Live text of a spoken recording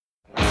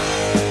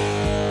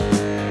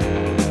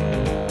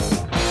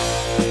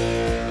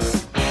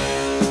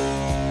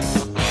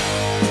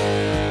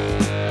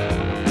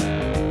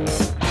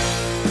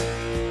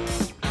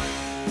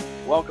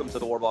to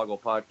the Warboggle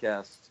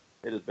podcast.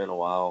 It has been a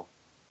while.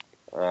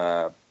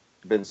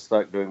 Been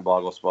stuck doing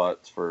Boggle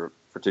Spots for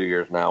 2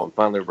 years now, and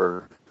finally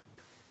we're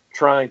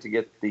trying to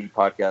get the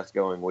podcast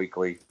going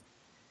weekly.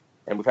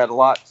 And we've had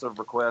lots of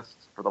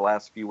requests for the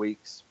last few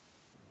weeks.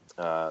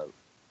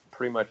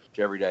 Pretty much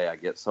every day I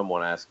get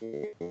someone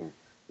asking,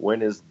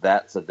 when is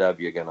That's a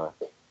W going to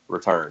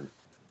return?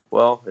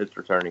 Well, it's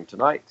returning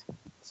tonight.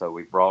 So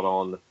we brought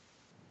on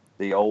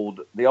the old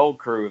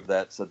crew of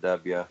That's a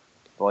W,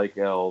 Blake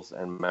Ells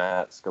and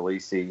Matt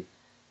Scalici,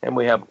 and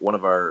we have one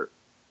of our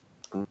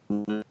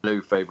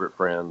new favorite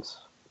friends.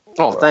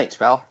 Oh, thanks,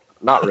 pal.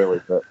 Not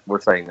really, but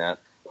we're saying that.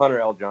 Hunter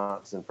L.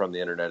 Johnson from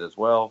the internet as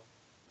well.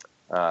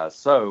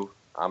 So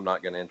I'm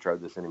not going to intro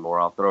this anymore.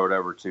 I'll throw it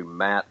over to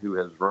Matt, who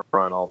has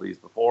run all these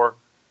before,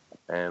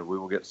 and we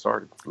will get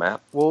started.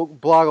 Matt? Well,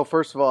 Bloggle,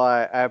 first of all,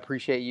 I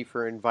appreciate you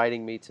for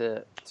inviting me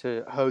to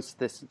host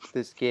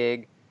this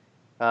gig.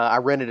 I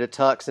rented a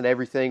tux and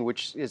everything,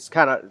 which is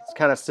kind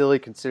of silly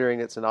considering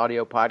it's an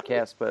audio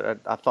podcast, but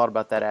I thought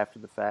about that after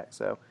the fact.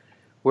 So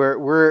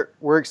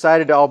we're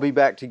excited to all be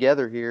back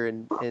together here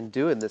and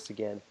doing this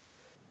again.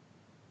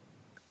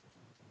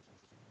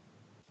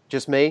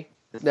 Just me?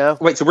 No.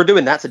 Wait, so we're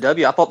doing That's a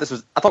W? I thought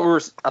we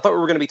were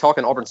going to be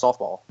talking Auburn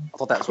softball. I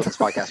thought that's what this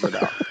podcast was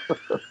about.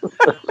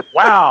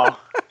 Wow.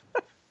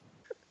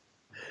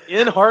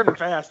 In hard and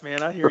fast,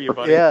 man. I hear you,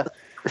 buddy. Yeah.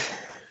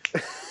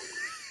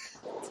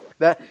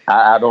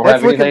 I don't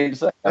have anything to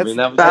say. I mean,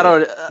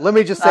 let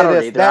me just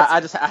say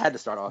this. I had to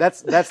start off.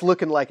 That's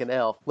looking like an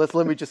L.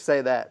 Let me just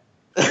say that.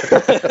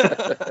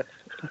 It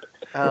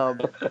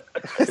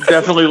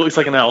definitely looks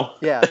like an L.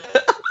 Yeah.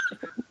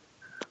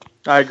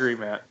 I agree,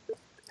 Matt.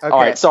 Okay. All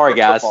right, sorry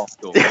guys.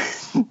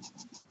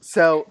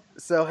 So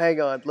hang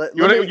on.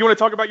 You want to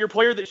talk about your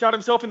player that shot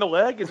himself in the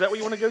leg? Is that what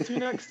you want to go to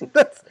next?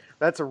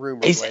 That's a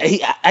rumor.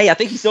 I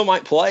think he still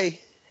might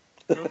play.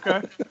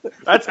 Okay,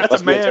 that's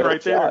a man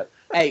right there.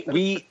 Hey,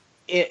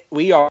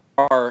 we are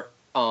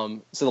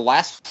so the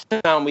last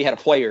time we had a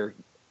player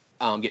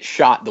get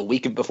shot the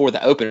week before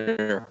the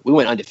opener, we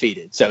went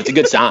undefeated. So it's a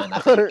good sign.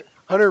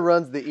 Hunter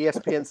runs the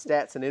ESPN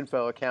stats and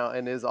info account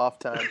in his off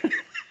time.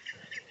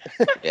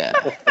 Yeah.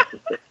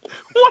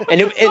 What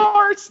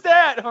a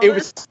stat, Hunter.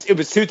 It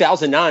was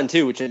 2009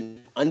 too, which is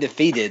an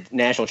undefeated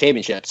national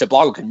championship. So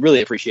Bloggle can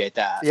really appreciate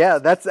that. Yeah,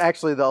 that's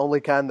actually the only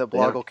kind that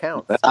Bloggle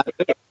counts.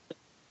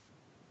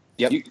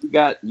 Yep.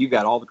 You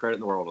got all the credit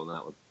in the world on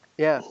that one.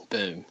 Yeah.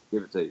 Boom.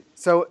 Give it to you.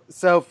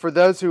 So for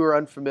those who are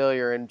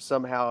unfamiliar and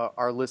somehow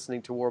are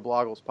listening to War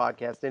Bloggle's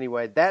podcast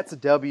anyway, That's a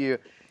W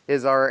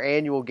is our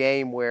annual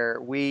game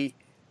where we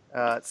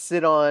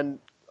sit on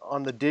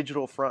the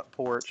digital front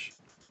porch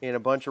in a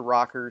bunch of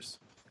rockers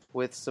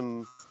with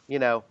some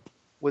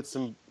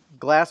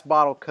glass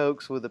bottle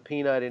Cokes with a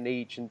peanut in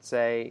each, and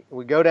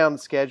we go down the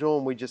schedule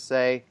and we just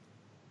say,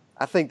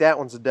 I think that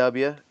one's a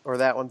W or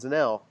that one's an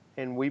L.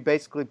 And we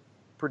basically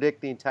predict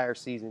the entire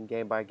season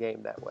game by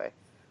game that way.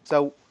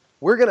 So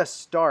we're going to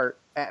start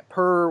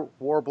per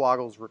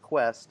Warbloggle's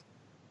request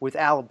with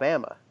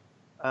Alabama.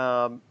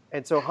 And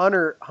so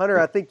Hunter,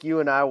 I think you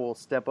and I will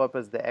step up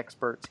as the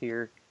experts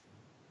here.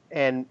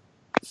 And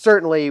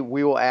certainly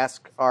we will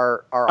ask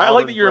our I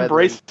like that you're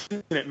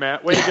embracing it,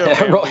 Matt. Way to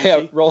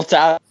go. Roll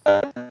Tide.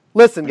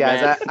 Listen,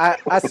 guys,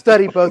 I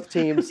study both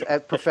teams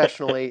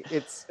professionally.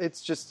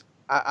 It's just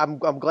I'm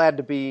glad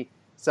to be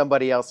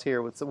somebody else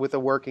here with a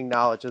working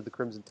knowledge of the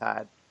Crimson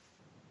Tide.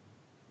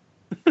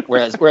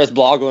 Whereas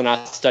Bloggle and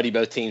I study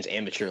both teams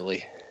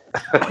amateurly.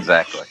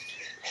 Exactly.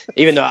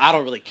 Even though I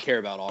don't really care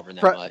about Auburn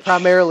that much.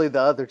 Primarily the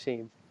other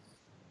team.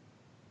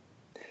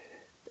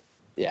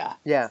 Yeah.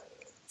 Yeah.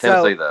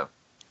 Tennessee, though.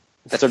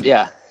 That's our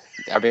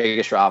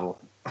biggest rival.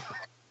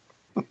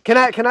 Can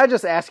I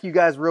just ask you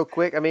guys real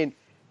quick? I mean,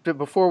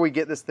 before we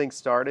get this thing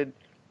started,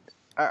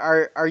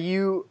 are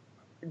you?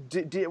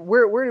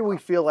 Where do we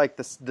feel like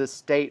the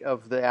state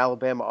of the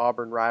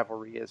Alabama-Auburn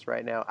rivalry is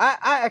right now? I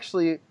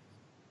actually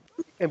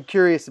am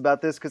curious about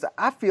this because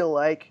I feel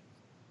like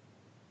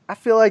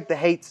the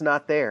hate's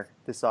not there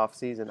this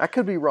offseason. I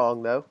could be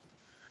wrong though.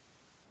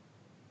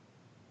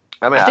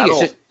 I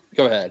mean,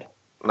 go ahead.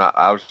 No,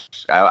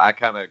 I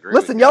kind of agree.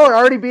 Listen, y'all are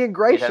already being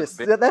gracious.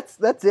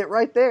 That's it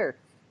right there.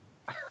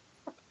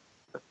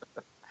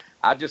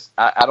 I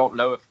don't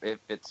know if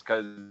it's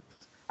because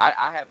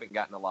I haven't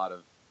gotten a lot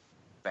of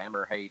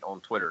Bammer hate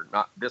on Twitter.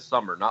 Not this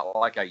summer, not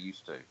like I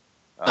used to.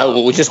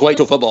 We'll just wait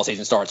till football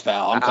season starts,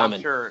 pal. I'm coming.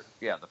 I'm sure,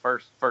 yeah, the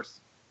first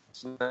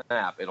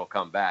snap it'll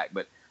come back,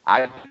 but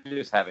I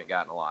just haven't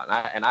gotten a lot.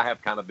 And I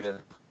have kind of been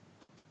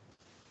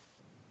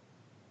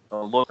a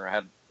looker. I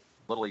had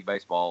Little League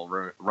Baseball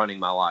running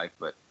my life,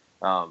 but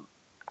I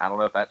don't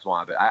know if that's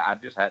why, but I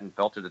just hadn't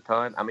felt it a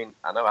ton. I mean,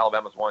 I know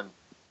Alabama's won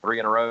 3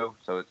 in a row,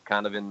 so it's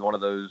kind of in one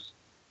of those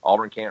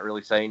Auburn can't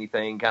really say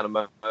anything kind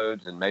of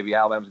modes, and maybe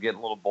Alabama's getting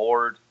a little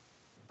bored.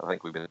 I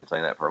think we've been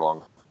saying that for a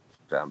long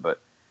time,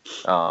 but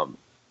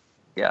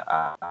yeah,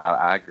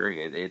 I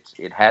agree.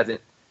 It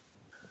hasn't,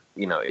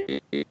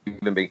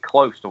 even been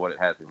close to what it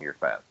has in years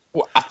past.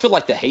 Well, I feel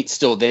like the hate's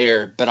still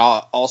there, but I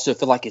also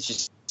feel like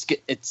it's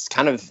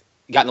kind of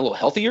gotten a little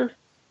healthier.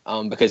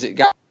 because it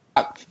got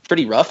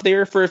pretty rough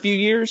there for a few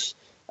years.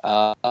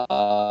 And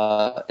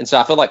so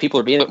I feel like people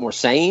are being a bit more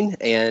sane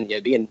and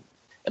being,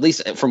 at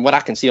least from what I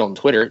can see on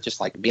Twitter, just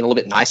like being a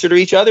little bit nicer to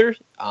each other.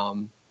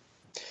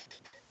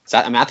 So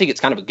I think it's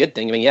kind of a good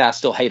thing. I mean, yeah, I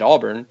still hate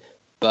Auburn,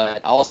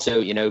 but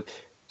also, I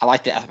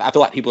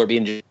feel like people are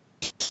being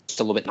just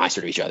a little bit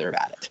nicer to each other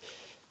about it.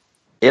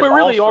 But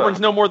really, Auburn's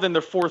no more than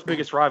the fourth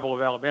biggest rival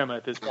of Alabama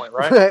at this point,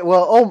 right?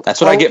 Well,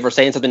 that's what I get for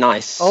saying something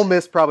nice. Ole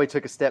Miss probably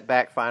took a step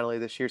back finally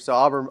this year, so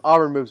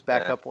Auburn moves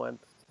back up one.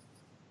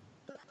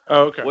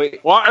 Oh, okay.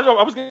 Well,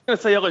 I was going to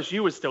say LSU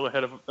was still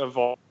ahead of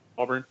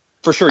Auburn.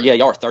 For sure, yeah,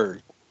 y'all are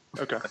third.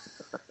 Okay.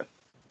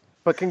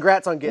 But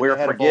congrats on getting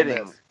ahead of Ole Miss.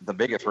 We're forgetting the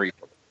biggest reason.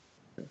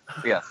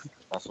 Yes,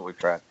 that's what we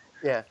tried.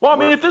 Yeah. Well, I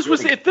mean, if this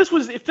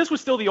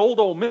was still the old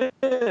Ole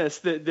Miss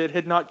that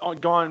had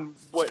not gone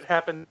what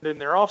happened in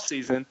their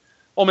offseason,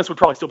 Ole Miss would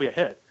probably still be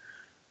ahead.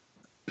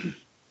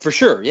 For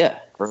sure, yeah.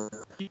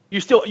 You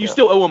still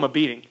owe them a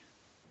beating.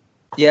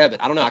 Yeah,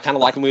 but I don't know. I kind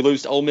of like when we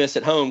lose to Ole Miss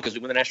at home because we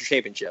win the national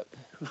championship.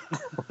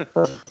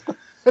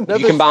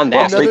 If you combine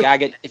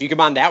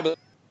that with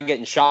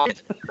getting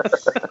shot,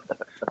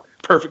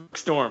 perfect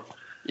storm.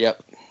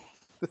 Yep.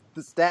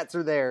 The stats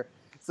are there.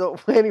 So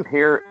anyway,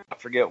 here, I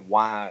forget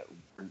why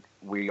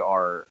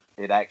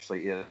it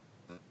actually is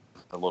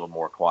a little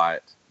more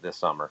quiet this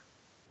summer.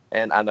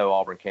 And I know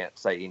Auburn can't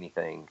say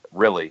anything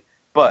really,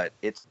 but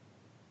it's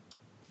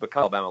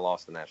because Alabama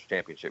lost the national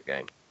championship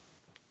game.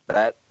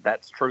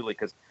 That's truly,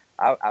 because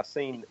I've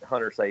seen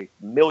Hunter say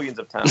millions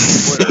of times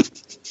on Twitter,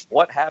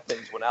 what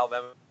happens when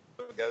Alabama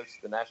goes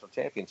to the national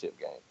championship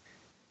game?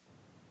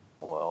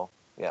 Well,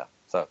 yeah.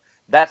 So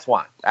that's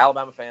why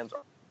Alabama fans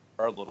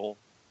are a little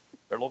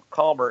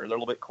calmer, they're a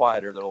little bit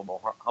quieter, they're a little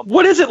more humble.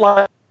 What is it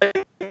like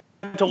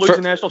to lose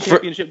a national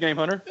championship game,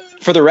 Hunter?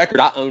 For the record,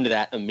 I owned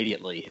that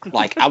immediately.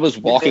 Like, I was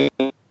walking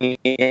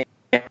and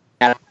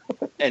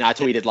I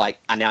tweeted, like,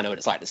 I now know what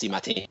it's like to see my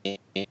team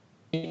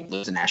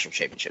lose a national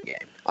championship game.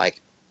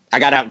 Like, I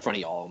got out in front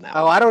of y'all on that.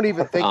 Oh, I don't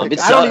even think it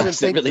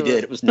sucks. It really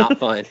did. It was not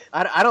fun.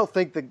 I don't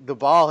think the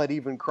ball had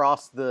even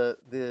crossed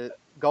the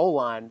goal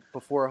line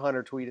before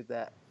Hunter tweeted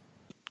that.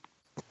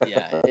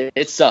 Yeah,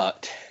 it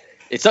sucked.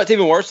 It sucked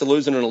even worse than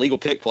losing an illegal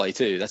pick play,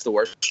 too. That's the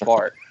worst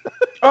part.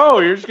 Oh,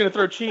 you're just going to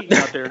throw cheating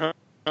out there,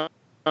 huh?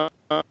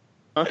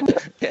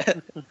 Yeah.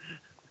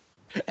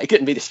 It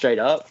couldn't beat it straight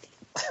up.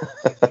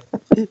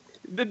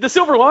 The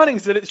silver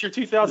linings that it's your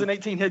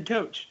 2018 head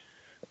coach.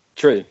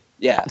 True.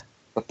 Yeah,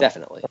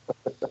 definitely.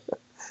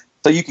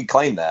 So you could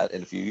claim that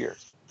in a few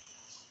years.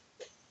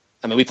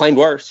 I mean, we claimed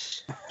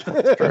worse. All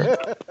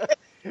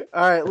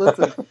right,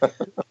 listen.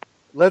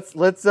 Let's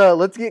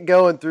get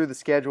going through the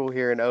schedule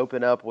here and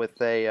open up with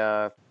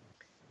an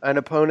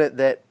opponent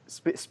that,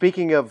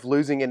 speaking of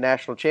losing in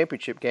national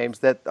championship games,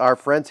 that our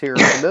friends here are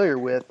familiar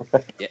with.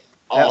 Yeah,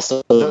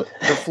 awesome. The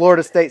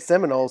Florida State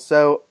Seminoles.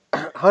 So,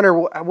 Hunter,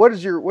 what are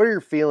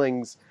your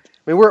feelings?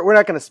 I mean, we're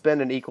not going to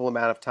spend an equal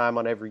amount of time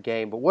on every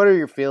game, but what are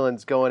your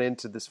feelings going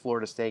into this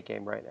Florida State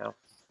game right now?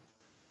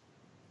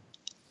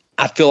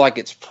 I feel like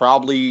it's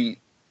probably,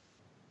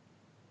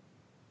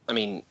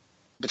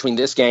 between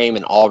this game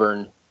and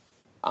Auburn,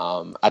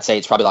 I'd say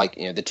it's probably like,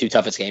 the two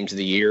toughest games of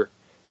the year.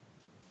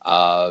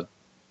 But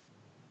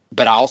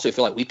I also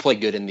feel like we play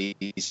good in these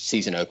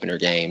season opener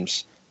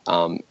games.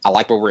 I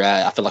like where we're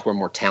at. I feel like we're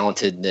more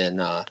talented than.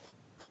 I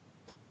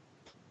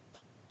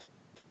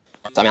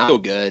feel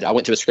good. I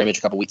went to a scrimmage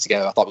a couple weeks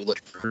ago. I thought we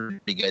looked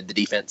pretty good. The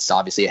defense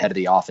obviously ahead of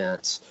the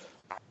offense.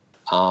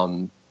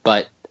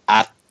 But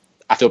I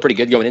feel pretty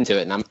good going into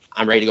it, and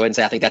I'm ready to go ahead and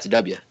say I think that's a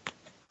W.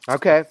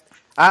 Okay.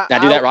 Did I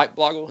do that right,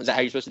 Bloggle? Is that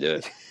how you're supposed to do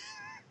it?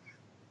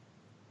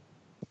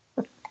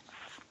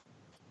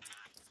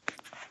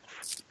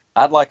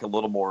 I'd like a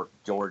little more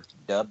George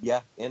W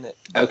in it.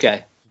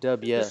 Okay.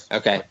 W.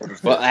 Okay.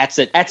 Well, that's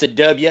a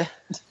W.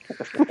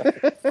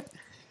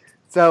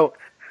 So,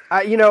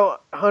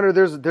 Hunter,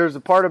 there's a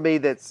part of me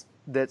that's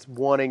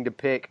wanting to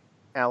pick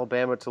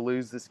Alabama to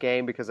lose this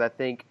game because I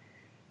think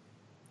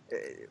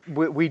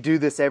we do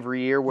this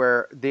every year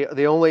where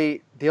the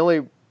only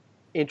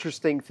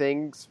interesting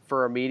things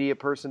for a media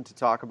person to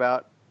talk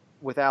about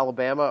with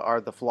Alabama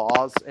are the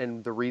flaws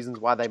and the reasons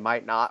why they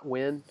might not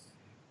win.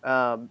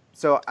 I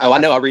know.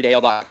 I read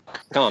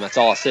AL.com. That's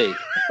all I see.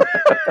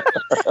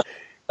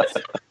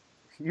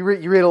 You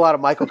read a lot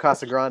of Michael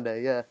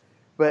Casagrande, yeah.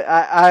 But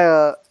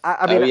I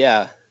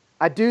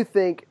do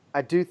think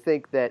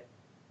that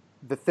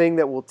the thing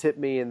that will tip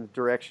me in the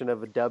direction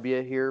of a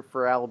W here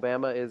for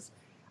Alabama is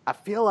I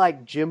feel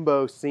like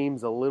Jimbo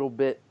seems a little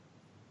bit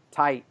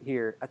tight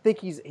here. I think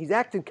he's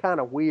acting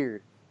kind of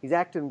weird. He's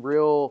acting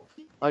real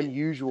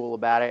unusual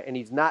about it, and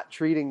he's not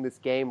treating this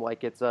game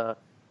like it's a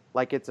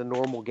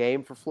normal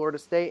game for Florida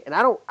State. And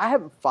I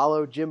haven't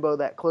followed Jimbo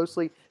that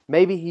closely.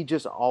 Maybe he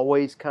just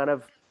always kind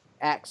of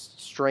acts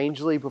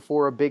strangely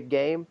before a big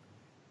game.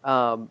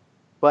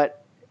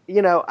 But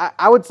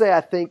I would say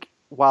I think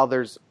while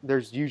there's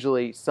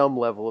usually some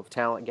level of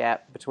talent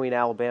gap between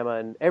Alabama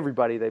and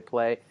everybody they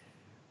play,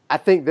 I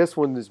think this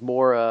one is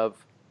more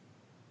of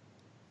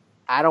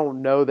I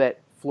don't know that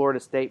Florida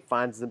State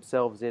finds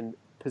themselves in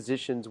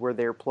positions where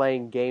they're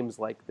playing games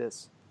like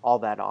this all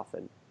that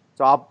often.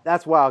 So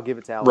that's why I'll give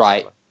it to Alabama.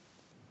 Right.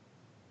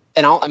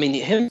 And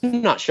him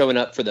not showing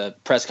up for the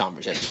press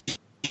conference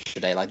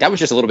yesterday, like, that was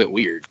just a little bit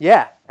weird.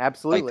 Yeah,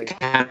 absolutely. Like, it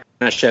kind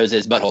of shows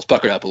his butthole's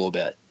puckered up a little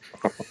bit.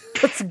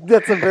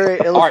 That's a very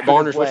illustrative All right,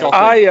 Barners, way. what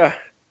y'all think?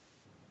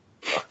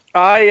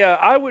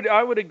 I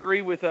would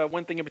agree with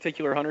one thing in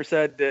particular Hunter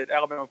said, that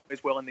Alabama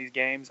plays well in these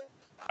games.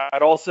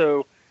 I'd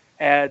also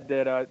add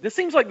that this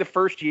seems like the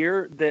first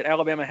year that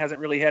Alabama hasn't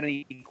really had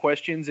any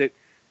questions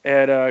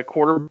at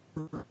quarterback.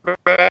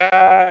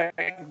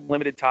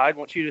 Limited Tide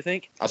wants you to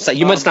think. I'll say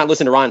you must not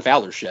listen to Ryan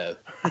Fowler's show.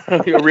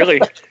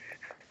 Really?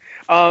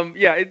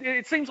 Yeah,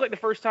 it seems like the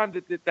first time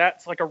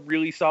that's like a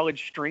really solid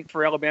strength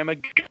for Alabama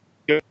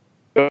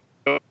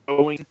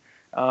going.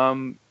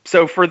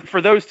 So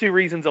for those two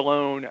reasons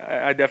alone,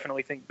 I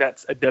definitely think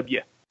that's a W.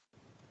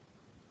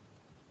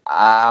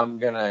 I'm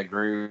going to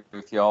agree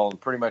with y'all on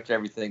pretty much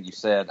everything you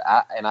said.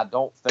 I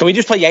don't think... Can we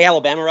just play Yay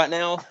Alabama right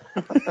now?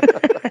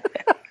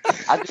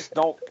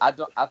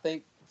 I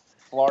think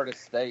Florida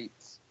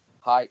State's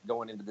hype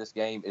going into this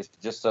game is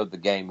just so the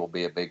game will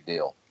be a big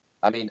deal.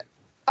 I mean,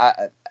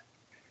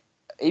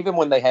 even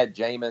when they had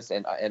Jameis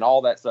and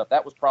all that stuff,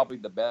 that was probably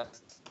the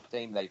best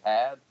team they've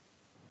had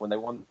when they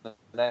won the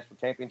national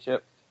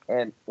championship.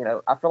 And,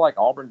 I feel like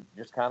Auburn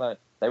just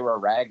they were a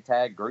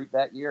ragtag group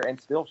that year and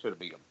still should have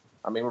beat them.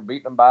 I mean, we're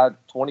beating them by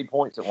 20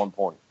 points at one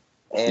point.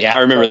 And yeah,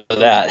 I remember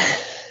that.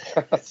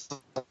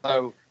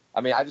 So,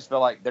 I mean, I just feel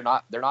like they're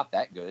not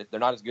that good. They're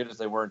not as good as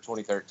they were in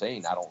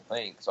 2013, I don't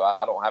think. So I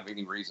don't have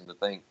any reason to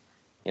think,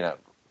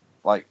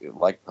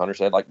 like Hunter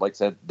said, like Blake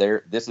said,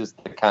 this is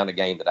the kind of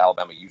game that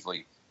Alabama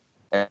usually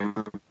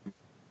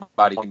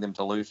everybody them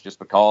to lose just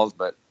because,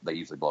 but they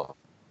usually blow.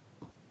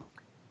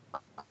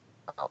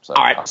 So,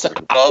 all right, so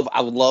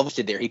I would love to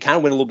sit there. He kind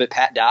of went a little bit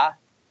Pat Dye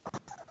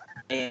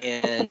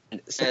and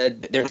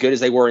said they're as good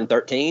as they were in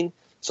 13.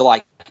 So,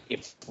 like,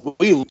 if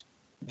we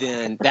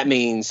then that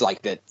means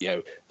like that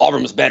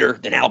Auburn was better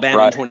than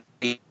Alabama in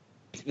 20.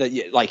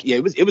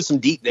 It was some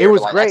deep there. It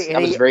was like, great.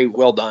 That was very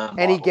well done.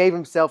 And he gave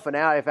himself an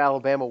out if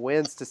Alabama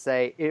wins to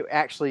say it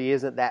actually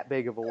isn't that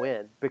big of a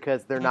win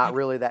because they're not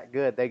really that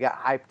good. They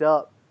got hyped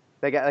up.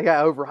 They got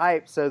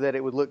overhyped so that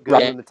it would look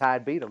good when the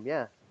Tide beat them.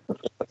 Yeah.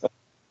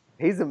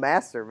 He's a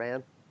master,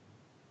 man.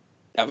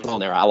 That was on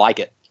there. I like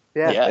it.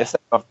 Yeah.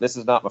 This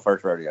is not my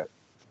first rodeo.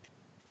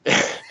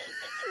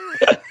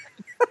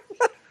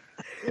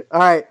 All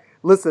right.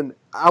 Listen,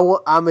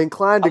 I'm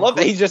inclined to. I love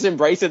that he's just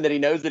embracing that he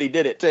knows that he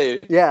did it too.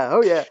 Yeah.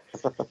 Oh, yeah.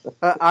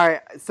 All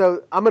right.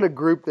 So I'm going to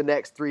group the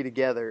next three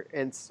together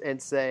and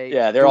say.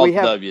 Yeah, they're all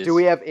W's. Do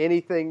we have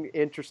anything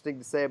interesting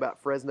to say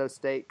about Fresno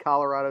State,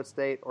 Colorado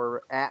State,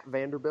 or at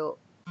Vanderbilt?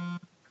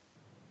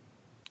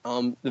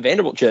 The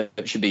Vanderbilt trip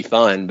should be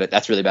fun, but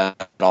that's really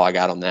about all I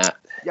got on that.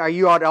 Are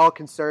you at all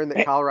concerned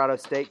that Colorado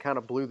State kind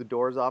of blew the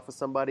doors off of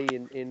somebody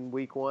in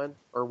week 1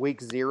 or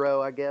week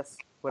 0, I guess,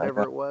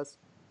 whatever it was?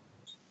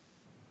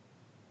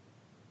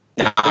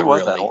 Who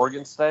was that?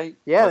 Oregon State?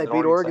 Yeah, they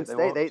beat Oregon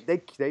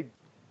State.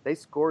 They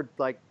scored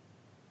like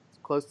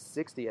close to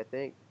 60, I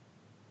think.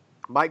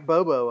 Mike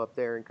Bobo up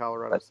there in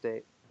Colorado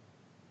State.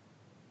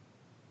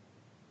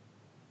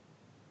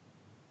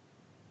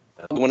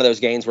 One of those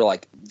games where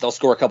like they'll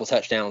score a couple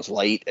touchdowns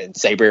late and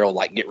Sabre will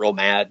like get real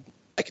mad,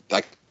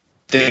 like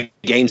the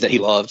games that he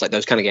loves, like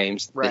those kind of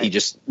games that he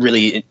just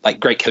really like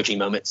great coaching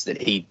moments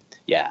that he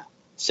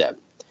So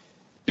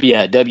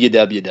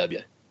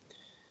www.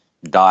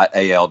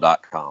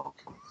 .al.com.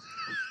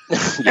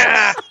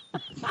 Man,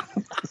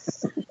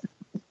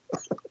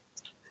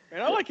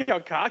 I like how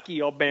cocky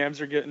y'all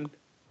BAMs are getting.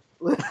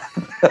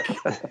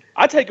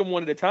 I take them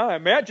one at a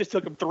time. Matt just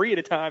took them 3 at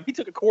a time. He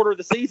took a quarter of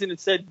the season and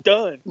said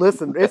done.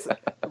 Listen, it's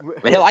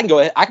hell, I can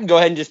go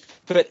ahead and just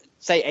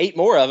say 8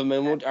 more of them,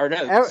 and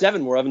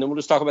 7 more of them, and we'll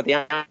just talk about the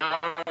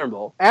Iron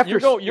Bowl. You're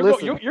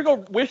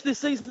going to wish this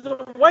season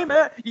away,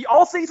 Matt.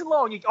 All season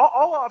long,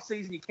 all off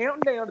season, you're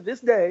counting down to this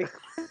day.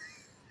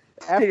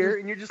 Here,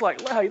 and you're just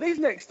like, hey, these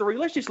next 3,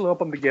 let's just lump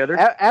them together.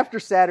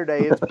 After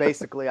Saturday, it's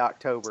basically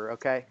October,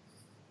 okay?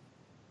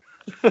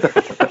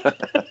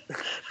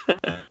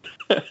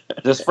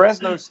 Does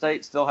Fresno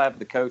State still have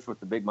the coach with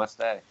the big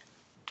mustache?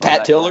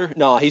 Pat Tiller?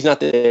 No, he's not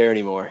there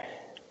anymore.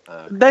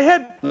 They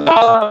had you're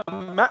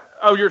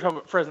talking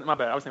about Fresno. My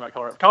bad. I was thinking about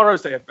Colorado. Colorado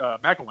State had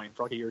McElwain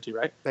for like a year or 2,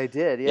 right? They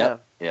did, yeah.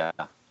 Yeah.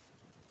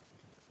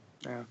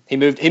 He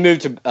moved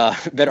to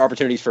better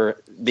opportunities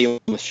for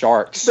dealing with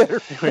sharks.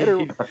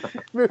 better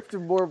moved to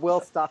more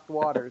well-stocked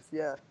waters,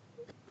 yeah.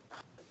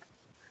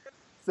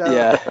 So,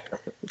 yeah.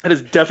 That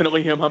is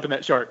definitely him humping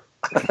that shark.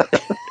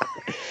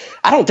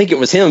 I don't think it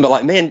was him, but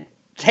like, man,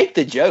 take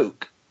the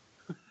joke.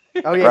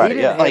 Oh yeah, he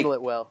didn't handle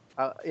it well.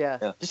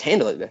 Just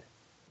handle it, man.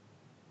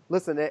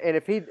 Listen, and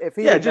if he'd known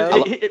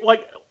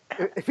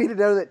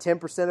that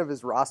 10% of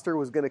his roster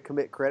was going to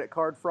commit credit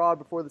card fraud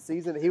before the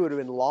season, he would have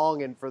been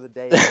longing for the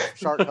day of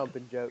shark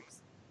humping jokes.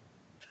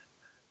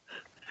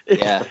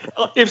 Yeah.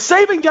 If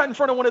Saban got in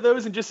front of one of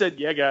those and just said,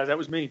 "Yeah, guys, that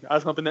was me. I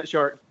was humping that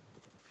shark,"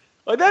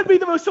 like that'd be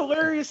the most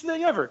hilarious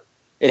thing ever.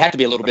 It'd have to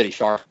be a little bitty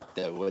shark,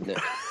 though, wouldn't it?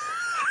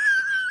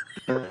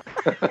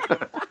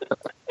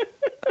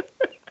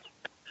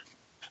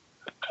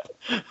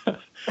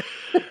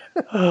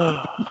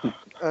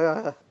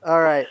 All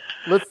right,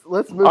 let's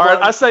move All right,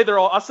 on. I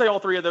say all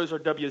three of those are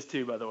W's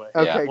too. By the way.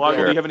 Okay, Yeah. Lago,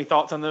 great. do you have any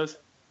thoughts on those?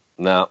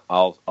 No,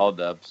 all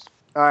Dubs.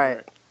 All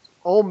right,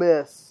 Ole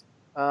Miss.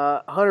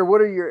 Hunter, what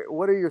are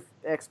your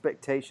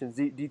expectations?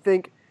 Do you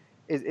think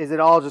is it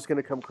all just going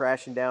to come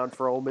crashing down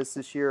for Ole Miss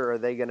this year, or are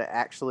they going to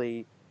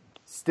actually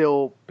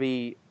still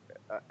be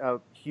a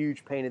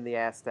huge pain in the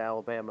ass to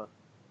Alabama?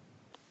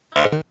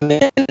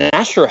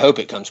 I sure hope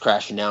it comes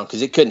crashing down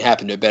because it couldn't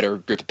happen to a better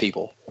group of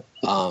people.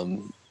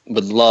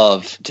 Would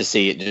love to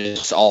see it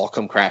just all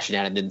come crashing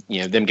down and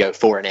then them go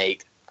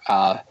 4-8.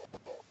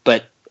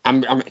 But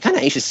I'm kind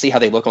of anxious to see how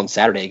they look on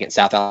Saturday against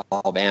South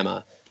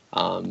Alabama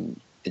and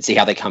see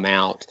how they come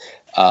out.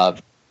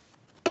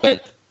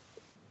 But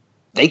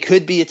they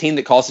could be a team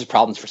that causes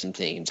problems for some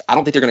teams. I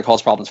don't think they're going to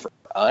cause problems for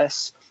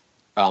us.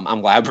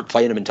 I'm glad we're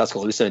playing them in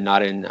Tuscaloosa and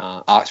not in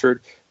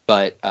Oxford.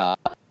 But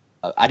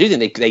I do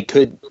think they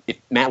could, if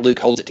Matt Luke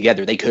holds it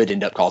together, they could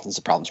end up causing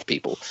some problems for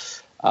people.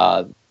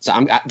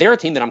 So they're a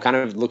team that I'm kind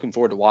of looking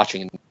forward to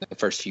watching in the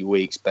first few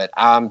weeks. But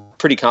I'm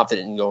pretty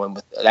confident in going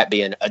with that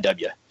being a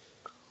W.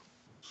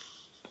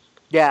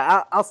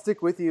 Yeah, I'll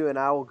stick with you, and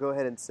I will go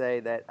ahead and say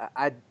that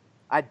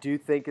I do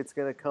think it's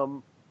going to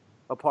come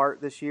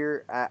apart this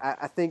year.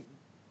 I think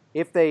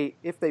if they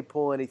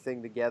pull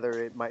anything together,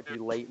 it might be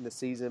late in the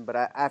season. But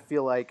I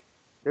feel like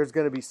there's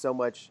going to be so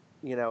much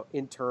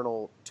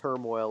internal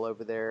turmoil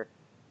over there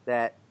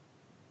that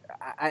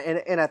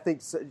I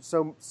think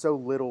so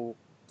little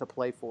to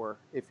play for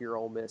if you're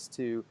Ole Miss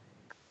too.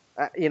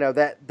 That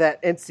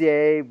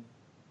NCAA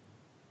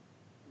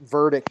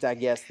verdict, I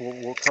guess,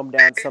 will come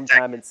down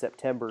sometime in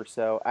September.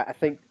 So I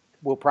think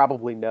we'll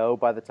probably know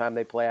by the time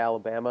they play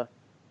Alabama.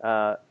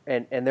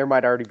 And there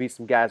might already be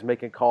some guys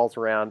making calls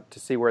around to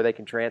see where they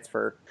can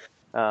transfer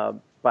by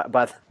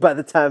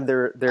the time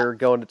they're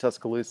going to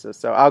Tuscaloosa.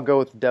 So I'll go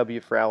with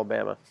W for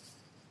Alabama.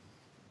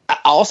 I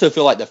also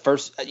feel like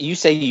you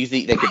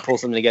think they could pull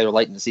something together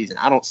late in the season.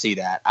 I don't see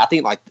that. I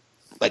think like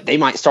they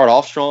might start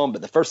off strong,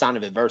 but the first sign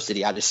of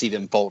adversity, I just see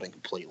them folding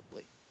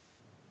completely.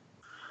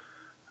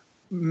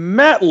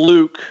 Matt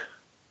Luke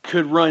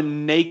could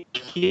run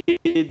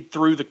naked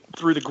through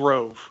the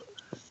Grove,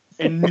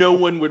 and no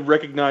one would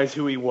recognize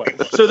who he was.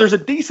 So there's a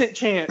decent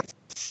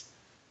chance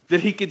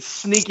that he could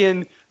sneak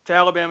in to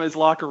Alabama's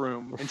locker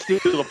room and steal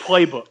the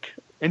playbook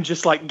and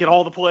just get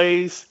all the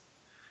plays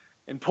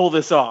and pull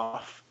this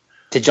off.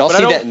 Did y'all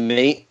see that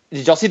meme?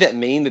 Did y'all see that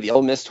meme that the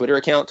Ole Miss Twitter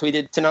account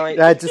tweeted tonight?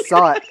 I just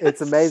saw it. It's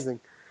amazing.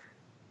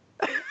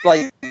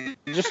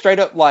 Just straight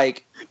up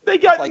they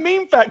got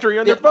Meme Factory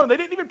on their phone. They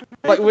didn't even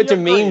went to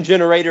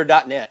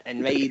memegenerator.net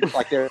and made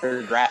their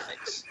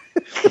graphics.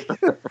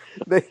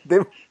 they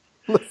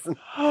listen.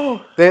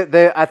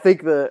 I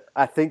think their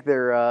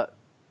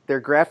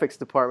graphics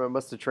department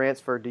must have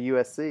transferred to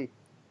USC.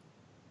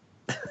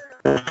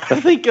 I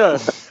think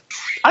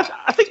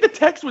the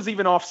text was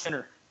even off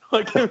center.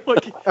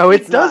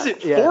 It does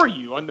it for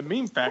you on the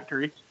Meme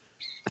Factory.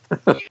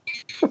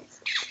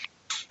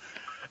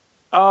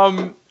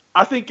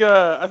 I think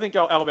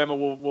Alabama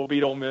will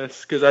beat Ole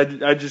Miss because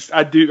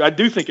I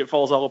do think it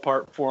falls all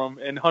apart for them,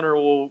 and Hunter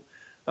will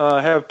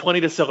have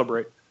plenty to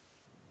celebrate.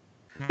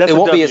 It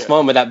won't be as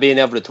fun without being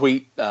able to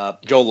tweet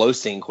Joel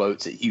Osteen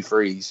quotes at Hugh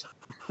Freeze.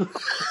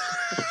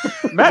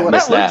 Matt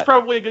Luke's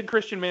probably a good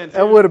Christian man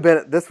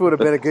too. This would have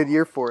been a good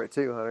year for it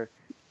too, Hunter.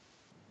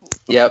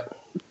 Yep.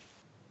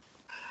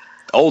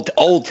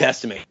 Old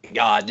Testament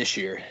God this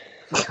year.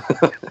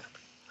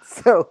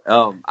 So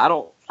I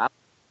don't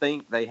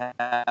think they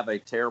have a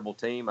terrible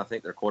team. I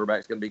think their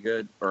quarterback's going to be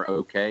good or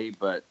okay,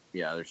 but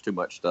yeah, there's too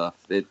much stuff.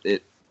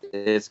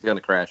 It's going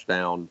to crash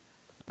down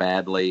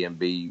badly and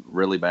be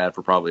really bad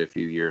for probably a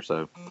few years.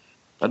 So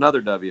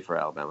another W for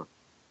Alabama.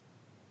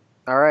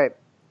 All right,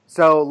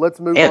 so let's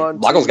move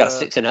on. Lago's got a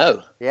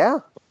 6-0. Yeah,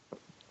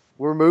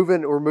 we're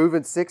moving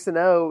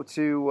 6-0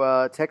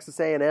 to Texas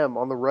A&M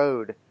on the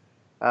road.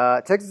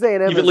 Texas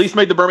A&M. You've at least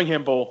made the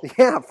Birmingham Bowl.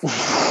 Yeah,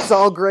 it's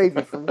all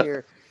gravy from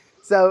here.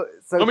 So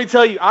let me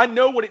tell you, I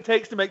know what it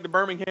takes to make the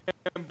Birmingham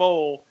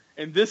Bowl,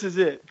 and this is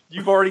it.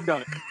 You've already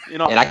done it.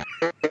 And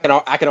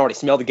I can already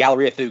smell the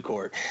Galleria food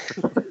court.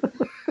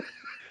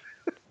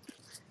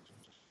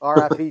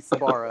 R.I.P.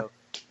 Sbarro.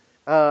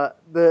 Say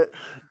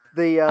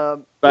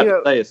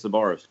it's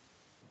Sbarro's.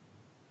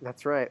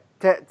 That's right.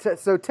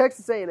 So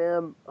Texas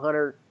A&M,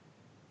 Hunter,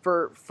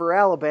 for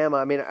Alabama.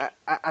 I mean,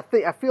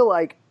 I feel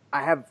like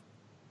I have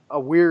a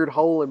weird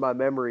hole in my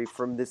memory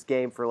from this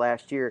game for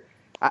last year.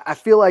 I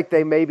feel like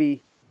they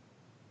maybe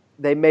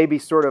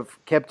sort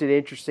of kept it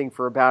interesting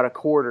for about a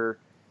quarter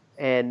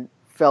and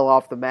fell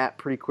off the map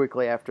pretty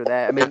quickly after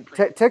that. I mean,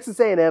 Texas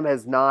A&M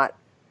has not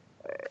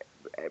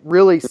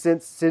really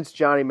since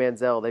Johnny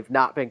Manziel, they've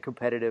not been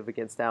competitive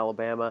against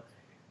Alabama.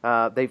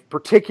 They've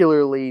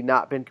particularly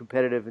not been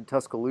competitive in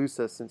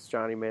Tuscaloosa since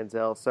Johnny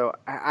Manziel. So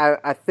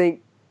I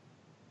think,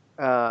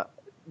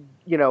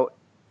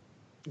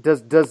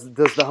 Does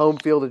the home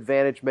field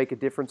advantage make a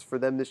difference for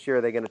them this year?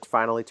 Are they going to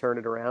finally turn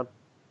it around?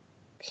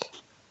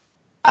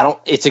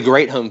 It's a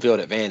great home field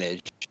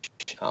advantage.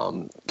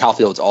 Kyle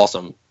Field's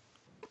awesome,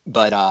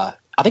 but I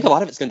think a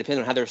lot of it's going to depend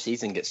on how their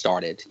season gets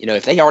started.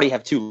 If they already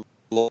have 2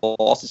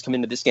 losses come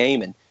into this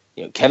game, and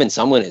Kevin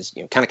Sumlin is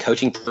kind of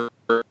coaching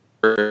for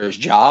his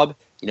job,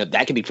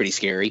 that could be pretty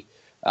scary.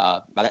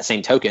 By that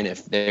same token,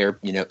 if they're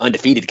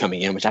undefeated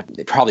coming in, which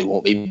they probably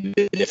won't be,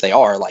 but if they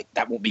are,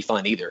 that won't be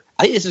fun either.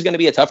 I think this is going to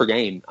be a tougher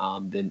game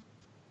than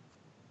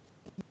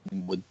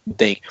would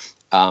think.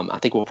 I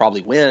think we'll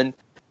probably win.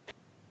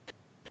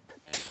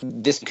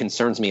 This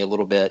concerns me a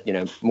little bit,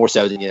 more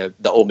so than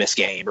the Ole Miss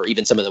game, or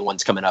even some of the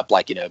ones coming up,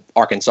 like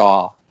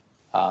Arkansas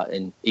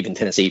and even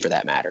Tennessee for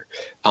that matter.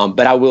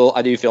 But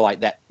I do feel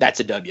like that's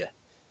a W.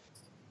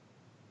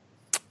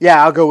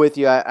 Yeah, I'll go with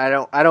you. I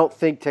don't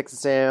think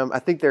Texas A&M. I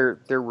think their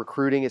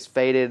recruiting is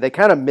faded. They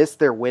kind of missed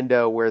their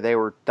window where they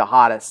were the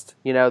hottest.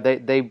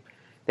 They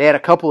had a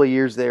couple of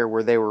years there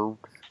where they were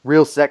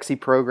real sexy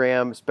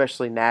program,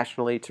 especially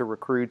nationally to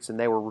recruits, and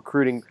they were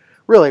recruiting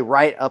really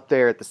right up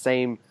there at the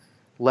same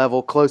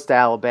level, close to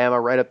Alabama,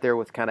 right up there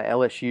with kind of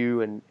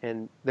LSU,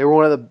 and they were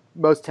one of the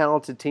most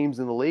talented teams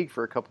in the league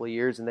for a couple of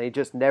years, and they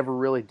just never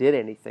really did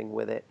anything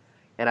with it.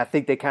 And I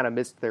think they kind of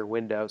missed their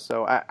window.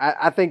 So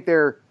I think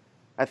their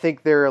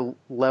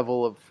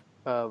level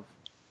of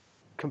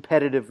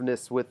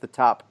competitiveness with the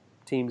top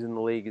teams in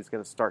the league is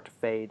going to start to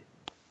fade.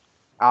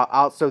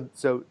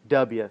 So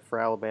W for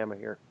Alabama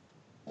here.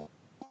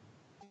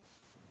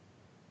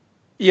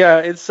 Yeah,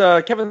 it's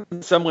Kevin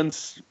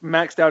Sumlin's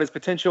maxed out his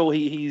potential.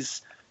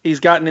 He's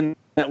gotten in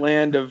that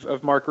land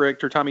of Mark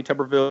Richt or Tommy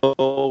Tuberville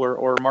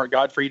or Mark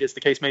Gottfried, as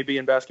the case may be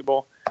in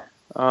basketball.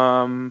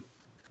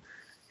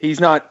 He's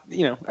not,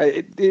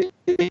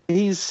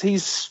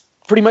 he's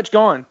pretty much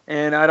gone,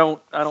 and I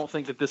don't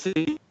think that this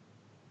season's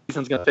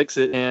going to fix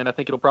it, and I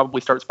think it'll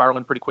probably start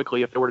spiraling pretty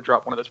quickly if they were to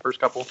drop one of those first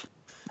couple.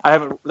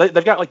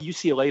 They've got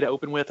UCLA to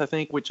open with, I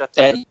think, which I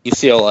think at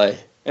UCLA,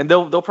 and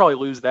they'll probably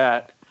lose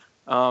that.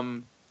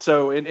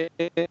 So and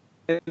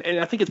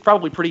I think it's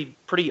probably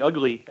pretty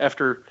ugly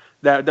after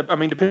that. I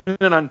mean,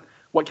 depending on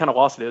what kind of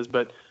loss it is,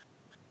 but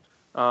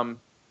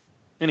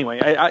anyway,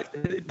 I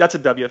that's a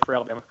W for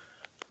Alabama.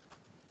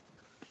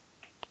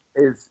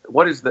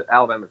 What is the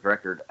Alabama's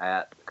record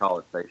at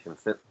College Station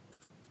since?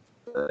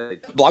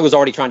 Blog was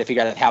already trying to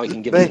figure out how he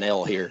can give us an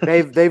L here.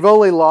 They've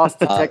only lost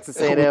to Texas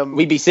A&M.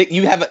 We'd be sick.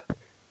 You have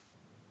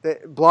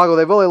Blago,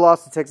 they've only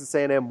lost to Texas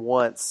A&M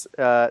once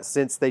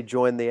since they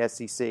joined the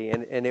SEC,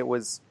 and it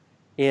was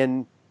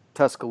in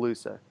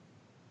Tuscaloosa.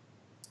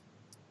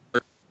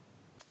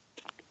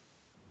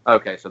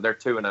 Okay, so they're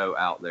 2-0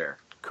 out there.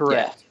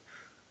 Correct.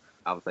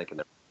 Yeah. I was thinking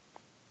that.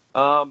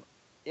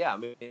 Yeah, I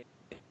mean,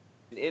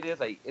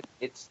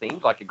 it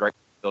seems like a great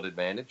field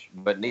advantage,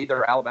 but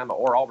neither Alabama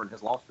or Auburn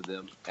has lost to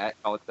them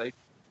at College Station.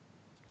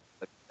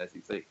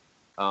 SEC.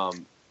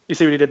 You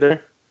see what he did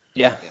there?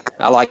 Yeah,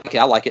 I like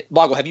it.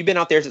 Boggle, have you been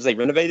out there since they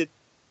renovated?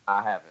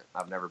 I haven't.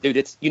 I've never been.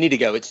 Dude, you need to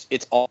go. It's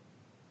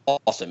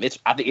awesome.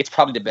 I think it's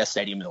probably the best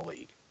stadium in the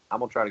league. I'm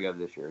gonna try to go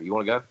this year. You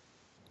want to go?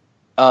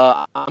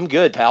 I'm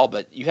good, pal,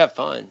 but you have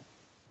fun.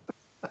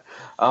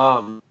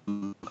 I'll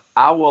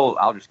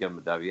just give him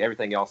a W.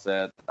 Everything y'all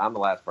said, I'm the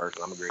last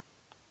person. I'm agreeing.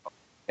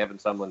 Kevin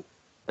Sumlin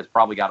has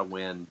probably got to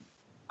win,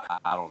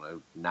 I don't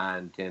know,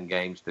 9-10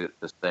 games to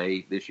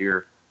stay this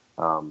year.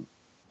 Yeah,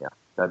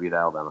 W to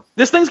Alabama.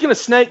 This thing's gonna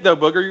snake though,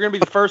 Booger. You're gonna be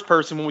the first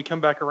person when we come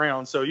back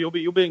around, so you'll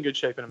be in good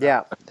shape in a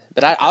minute. Yeah,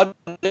 but I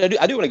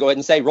do want to go ahead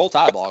and say roll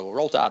Tide, Boggle.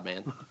 Roll Tide,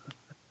 man.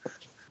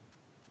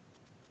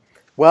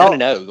 Well,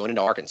 no, going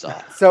into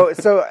Arkansas.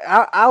 So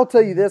I'll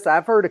tell you this.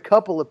 I've heard a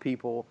couple of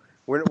people.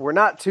 We're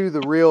not to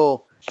the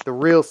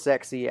real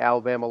sexy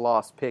Alabama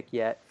loss pick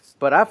yet,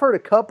 but I've heard a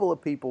couple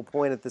of people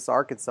point at this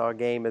Arkansas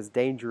game as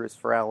dangerous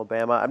for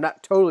Alabama. I'm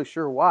not totally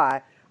sure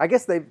why. I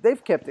guess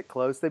they've kept it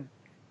close. They've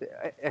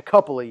a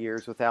couple of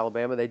years with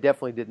Alabama. They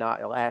definitely did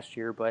not last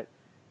year, but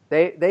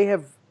they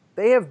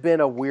have been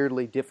a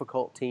weirdly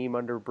difficult team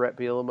under Brett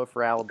Bielema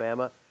for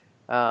Alabama.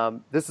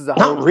 This is a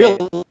home not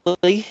really.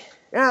 Game.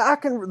 Yeah,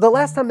 the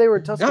last time they were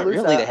in Tuscaloosa.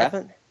 Not really, they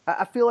haven't.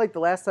 I feel like the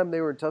last time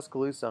they were in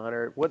Tuscaloosa,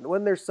 Hunter,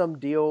 wasn't there some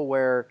deal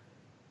where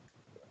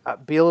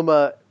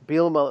Bielema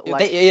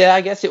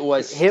I guess it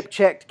was hip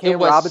checked Cam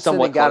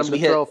Robinson and got him to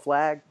throw a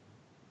flag.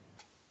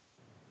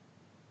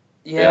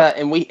 Yeah,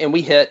 and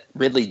we hit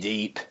Ridley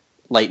deep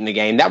late in the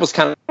game. That was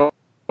kind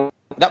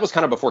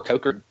of before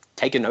Coker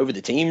taken over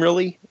the team.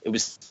 Really, it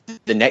was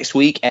the next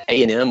week at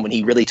A&M when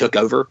he really took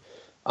over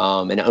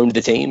and owned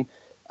the team.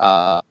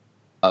 But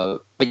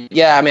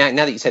yeah, I mean,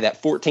 now that you say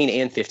that, 14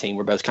 and 15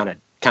 were both kind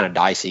of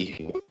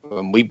dicey.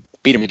 We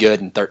beat them good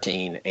in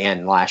 13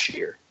 and last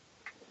year.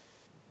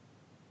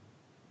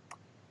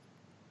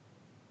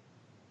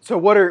 So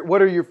what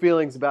are your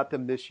feelings about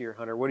them this year,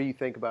 Hunter? What do you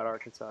think about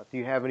Arkansas? Do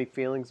you have any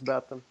feelings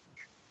about them?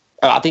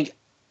 I think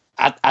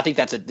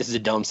this is a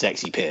dumb,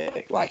 sexy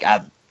pick. Like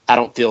I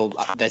don't feel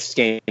this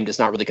game does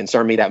not really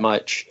concern me that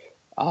much.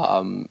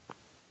 I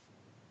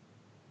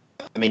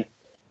mean,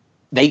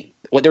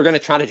 what they're going to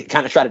try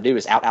to do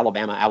is out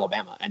Alabama,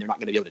 and they're not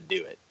going to be able to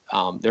do it.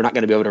 They're not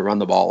going to be able to run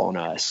the ball on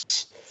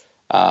us.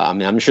 I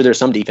mean, I'm sure there's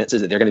some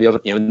defenses that they're going to be able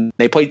to, when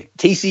they play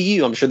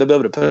TCU, I'm sure they'll be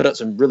able to put up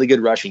some really good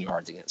rushing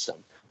yards against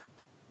them.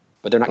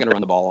 But they're not going to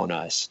run the ball on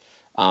us.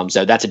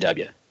 So that's a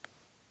W.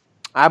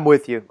 I'm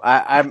with you.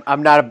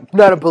 I'm not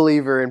a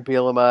believer in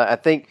Bielema. I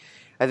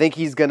think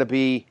he's going to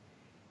be,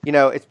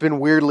 it's been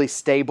weirdly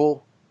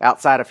stable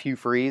outside of Hugh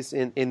Freeze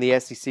in the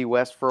SEC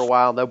West for a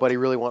while. Nobody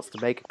really wants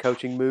to make a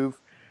coaching move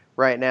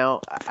right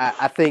now.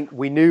 I think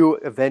we knew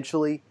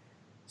eventually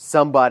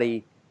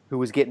somebody who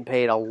was getting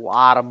paid a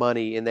lot of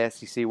money in the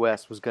SEC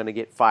West was going to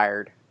get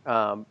fired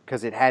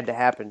because it had to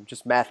happen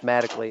just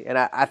mathematically. And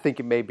I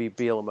think it may be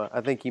Bielema. I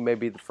think he may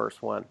be the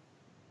first one.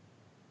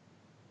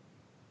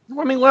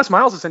 Well, I mean, Les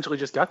Miles essentially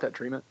just got that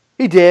treatment.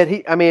 He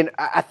did.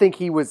 I think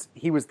he was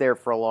there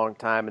for a long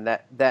time, and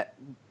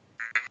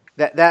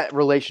that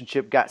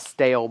relationship got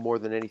stale more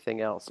than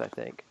anything else, I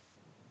think.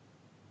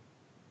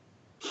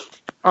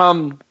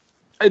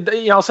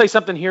 I'll say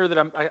something here that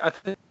I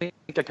think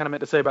I kind of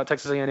meant to say about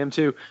Texas A&M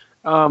too.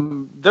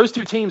 Those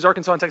two teams,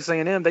 Arkansas and Texas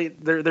A&M,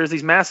 there's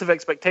these massive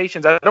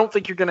expectations. I don't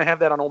think you're going to have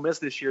that on Ole Miss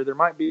this year. There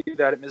might be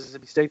that at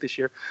Mississippi State this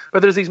year,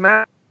 but there's these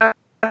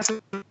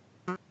massive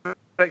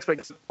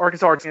expectations.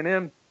 Arkansas,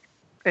 A&M,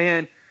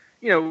 and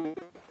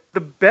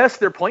the best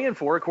they're playing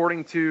for,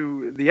 according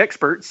to the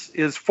experts,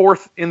 is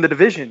fourth in the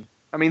division.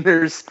 I mean,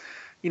 there's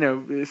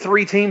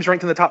 3 teams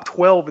ranked in the top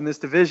 12 in this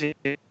division.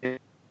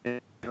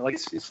 Like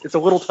it's a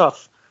little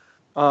tough.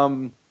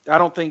 I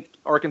don't think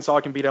Arkansas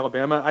can beat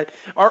Alabama.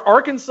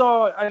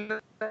 Arkansas.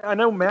 I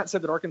know Matt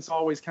said that Arkansas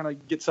always kind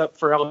of gets up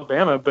for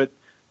Alabama, but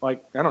I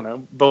don't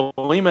know.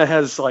 Bielema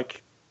has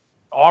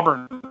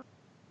Auburn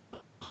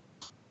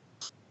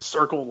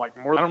circle more.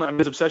 I don't know.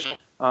 His obsession.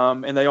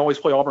 And they always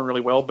play Auburn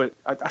really well, but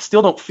I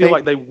still don't feel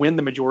like they win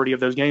the majority of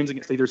those games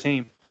against either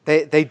team.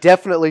 They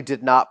definitely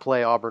did not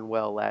play Auburn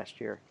well last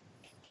year.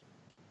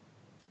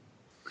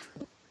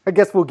 I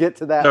guess we'll get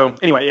to that. So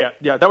anyway,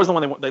 yeah, that was the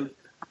one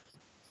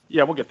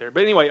yeah, we'll get there.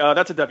 But anyway,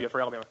 that's a W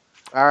for Alabama.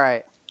 All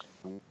right.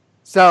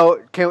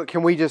 So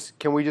can we just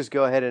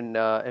go ahead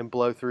and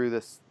blow through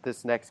this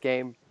next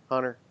game,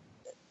 Hunter?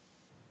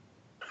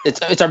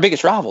 It's our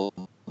biggest rival,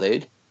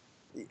 dude.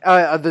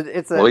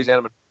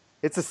 Louisiana.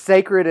 It's a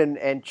sacred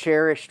and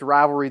cherished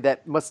rivalry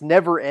that must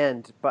never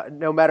end. But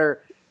no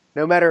matter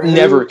who,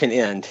 never can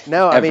end.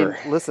 No, ever.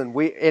 I mean, listen,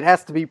 it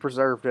has to be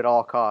preserved at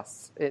all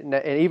costs, and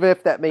even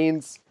if that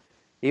means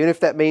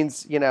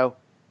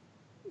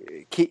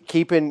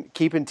keeping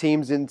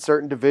teams in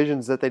certain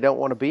divisions that they don't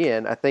want to be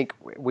in. I think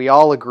we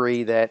all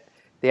agree that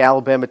the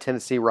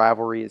Alabama-Tennessee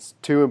rivalry is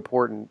too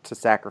important to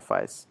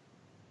sacrifice.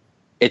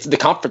 It's the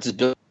conference is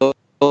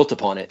built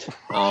upon it.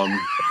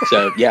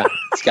 So yeah,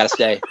 it's got to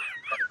stay.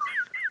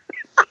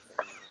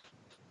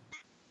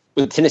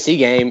 With the Tennessee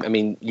game, I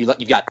mean,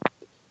 you've got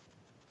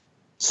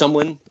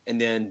Sumlin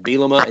and then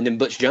Bielema and then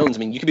Butch Jones. I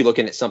mean, you could be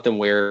looking at something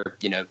where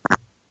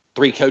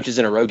 3 coaches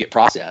in a row get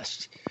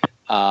processed.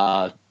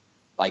 I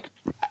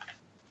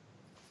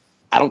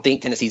don't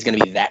think Tennessee's going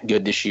to be that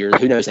good this year.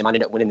 Who knows? They might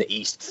end up winning the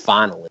East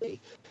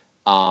finally.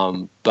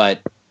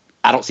 But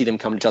I don't see them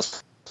coming to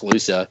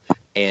Tuscaloosa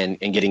and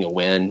getting a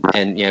win.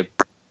 And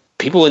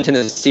people in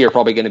Tennessee are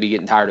probably going to be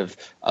getting tired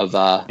of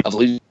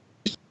losing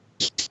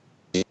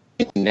to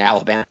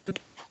Alabama.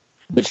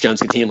 Butch Jones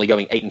continually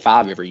going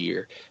 8-5 every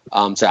year. So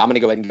I'm going to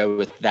go ahead and go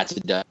with that's a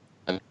dub.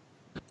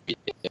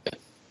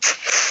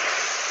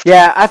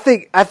 Yeah, I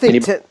think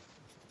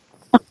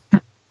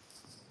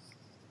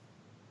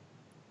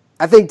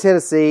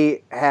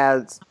Tennessee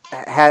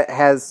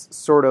has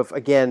sort of,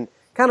 again,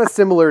 kind of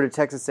similar to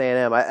Texas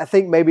A&M. I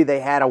think maybe they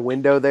had a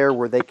window there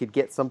where they could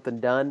get something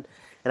done,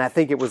 and I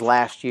think it was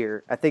last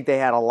year. I think they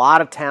had a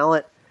lot of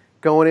talent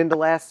going into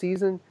last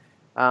season,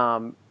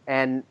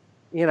 and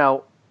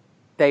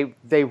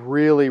they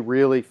really,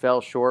 really fell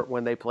short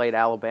when they played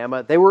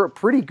Alabama. They were a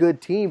pretty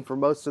good team for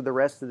most of the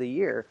rest of the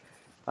year.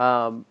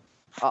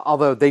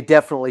 Although they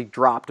definitely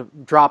dropped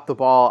the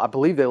ball. I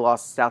believe they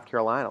lost to South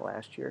Carolina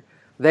last year.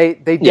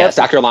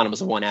 South Carolina was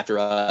the one after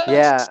us.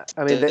 Yeah,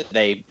 I mean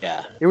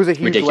it was a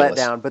huge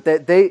letdown. But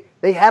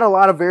they had a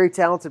lot of very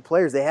talented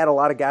players. They had a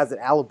lot of guys that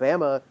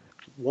Alabama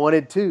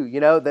wanted too.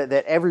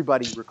 That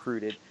everybody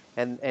recruited,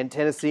 and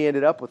Tennessee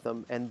ended up with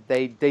them, and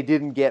they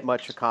didn't get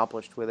much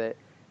accomplished with it.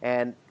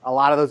 And a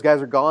lot of those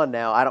guys are gone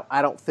now.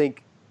 I don't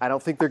think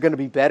they're going to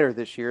be better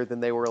this year than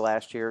they were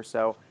last year.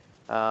 So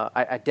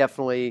I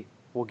definitely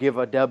will give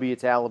a W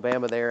to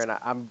Alabama there,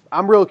 and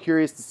I'm real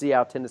curious to see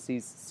how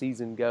Tennessee's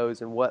season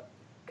goes and what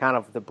kind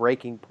of the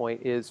breaking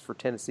point is for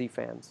Tennessee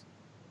fans.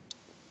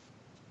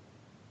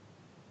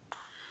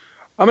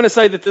 I'm going to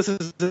say that this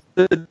is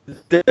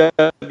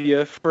the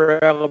W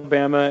for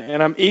Alabama,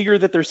 and I'm eager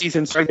that their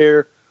season's right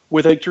there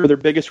with their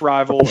biggest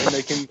rival,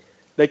 and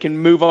they can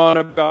move on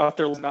about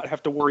their not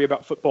have to worry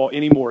about football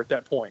anymore at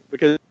that point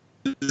because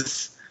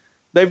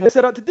they've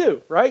set out to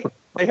do right.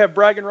 They have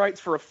bragging rights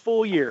for a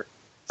full year.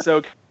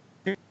 So,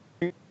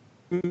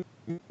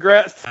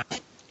 congrats.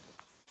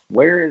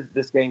 Where is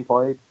this game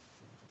played?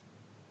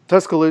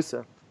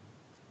 Tuscaloosa.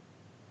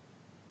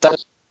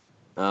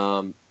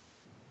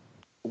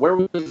 Where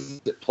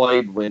was it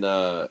played when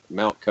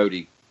Mount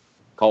Cody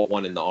caught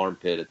one in the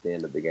armpit at the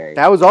end of the game?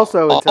 That was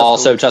also in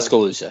Tuscaloosa.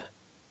 Tuscaloosa.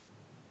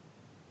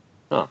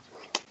 Huh.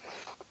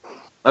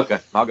 Okay,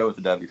 I'll go with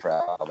the W for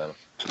Alabama.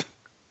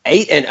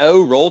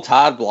 8-0 Roll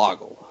Tide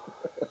Bloggle.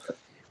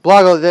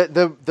 Bloggle,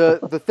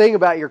 the thing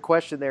about your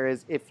question there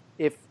is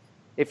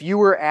if you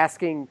were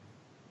asking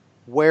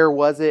where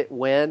was it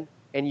when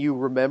and you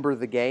remember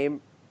the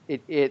game,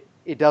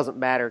 it doesn't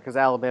matter because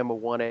Alabama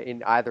won it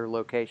in either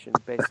location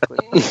basically.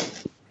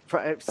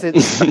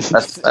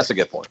 That's a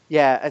good point.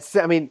 Yeah,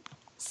 I mean,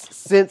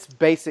 since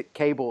basic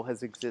cable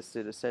has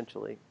existed,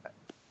 essentially.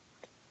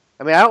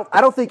 I mean, I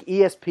don't think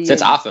ESPN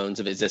since iPhones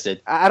have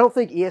existed. I don't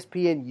think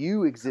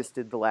ESPNU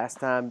existed the last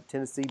time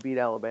Tennessee beat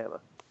Alabama.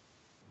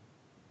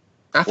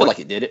 I feel like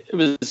it did. It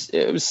was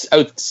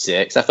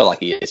 06. I feel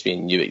like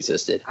ESPNU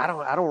existed. I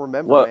don't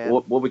remember.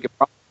 Man. Well,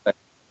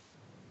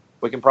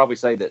 we can probably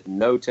say that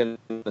no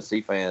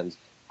Tennessee fans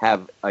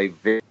have a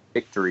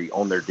victory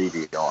on their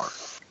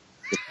DVR.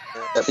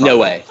 No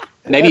way.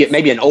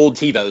 Maybe an old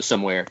TiVo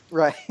somewhere.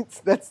 Right.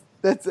 That's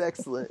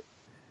excellent.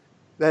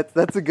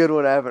 That's a good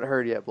one I haven't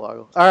heard yet,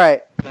 Bloggle. All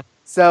right.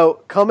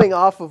 So coming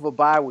off of a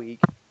bye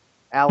week,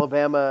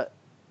 Alabama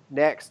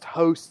next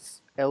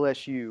hosts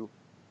LSU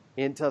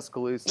in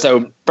Tuscaloosa.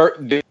 So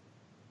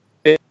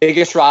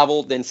biggest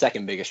rival, then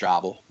second biggest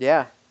rival.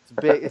 Yeah.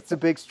 It's a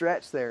big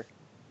stretch there.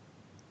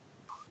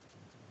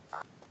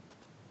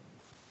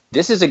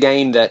 This is a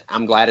game that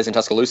I'm glad is in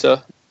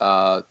Tuscaloosa.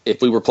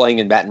 If we were playing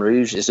in Baton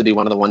Rouge, this would be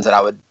one of the ones that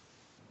I would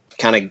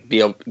kind of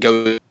be able to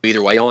go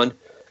either way on,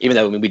 even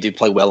though we do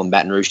play well in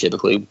Baton Rouge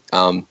typically.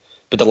 But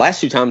the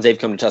last two times they've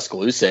come to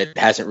Tuscaloosa, it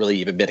hasn't really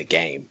even been a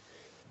game.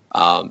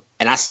 And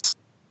I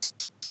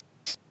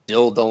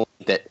still don't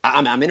think that –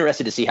 I'm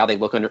interested to see how they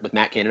look with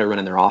Matt Canada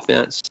running their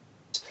offense.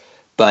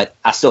 But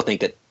I still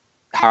think that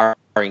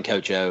hiring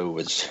Coach O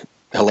was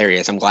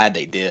hilarious. I'm glad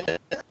they did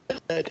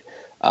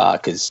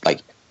because,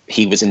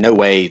 he was in no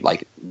way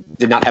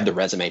did not have the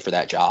resume for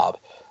that job.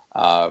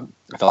 I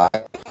feel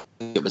like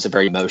it was a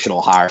very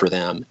emotional hire for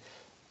them.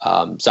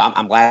 So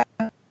I'm glad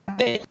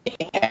they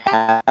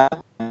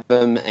have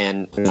him,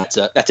 and that's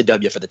a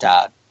W for the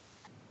Tide.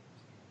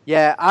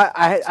 Yeah,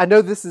 I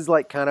know this is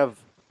kind of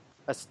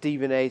a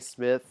Stephen A.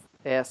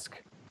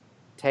 Smith-esque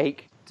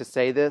take to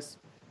say this,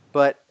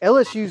 but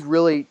LSU's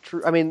really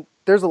true. I mean,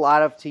 there's a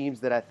lot of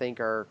teams that I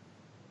think are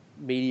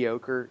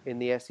mediocre in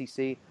the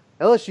SEC.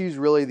 LSU's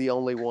really the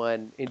only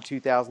one in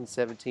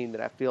 2017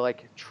 that I feel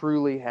like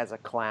truly has a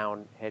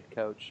clown head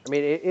coach. I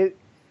mean,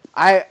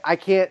 I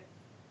can't.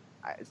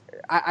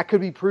 I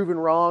could be proven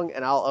wrong,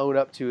 and I'll own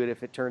up to it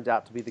if it turns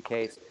out to be the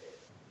case.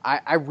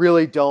 I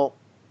really don't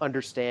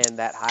understand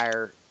that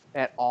hire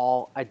at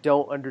all. I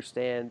don't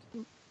understand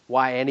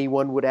why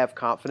anyone would have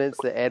confidence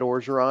that Ed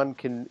Orgeron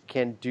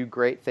can do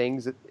great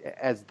things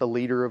as the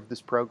leader of this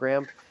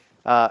program.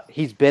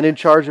 He's been in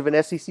charge of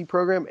an SEC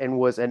program and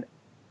was an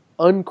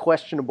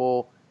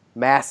unquestionable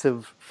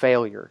massive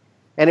failure,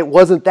 and it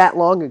wasn't that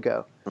long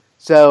ago.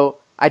 So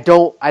I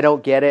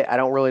don't get it. I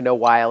don't really know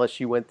why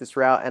LSU went this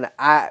route, and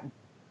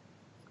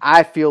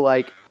I feel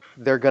like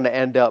they're going to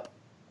end up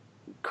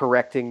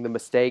correcting the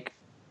mistake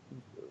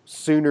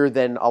sooner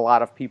than a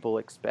lot of people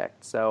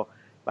expect. So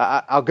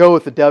I'll go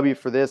with the W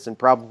for this, and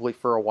probably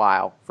for a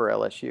while for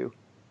LSU.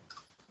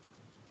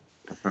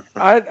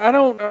 I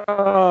don't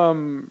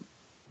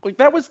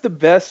that was the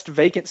best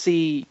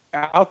vacancy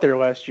out there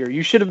last year.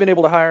 You should have been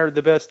able to hire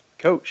the best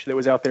coach that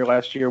was out there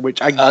last year,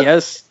 which I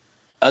guess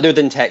other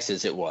than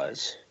Texas it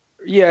was.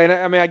 Yeah, and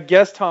I mean I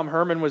guess Tom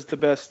Herman was the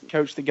best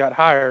coach that got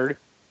hired.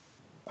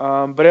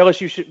 But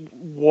LSU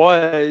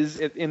was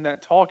in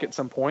that talk at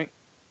some point.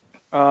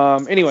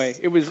 Anyway,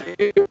 it was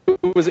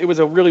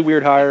a really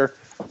weird hire.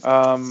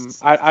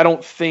 I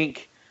don't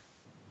think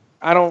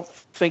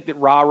that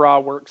rah-rah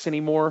works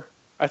anymore.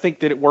 I think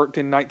that it worked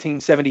in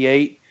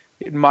 1978.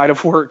 It might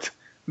have worked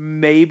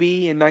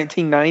maybe in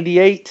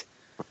 1998.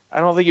 I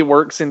don't think it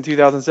works in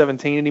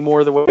 2017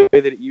 anymore the way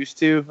that it used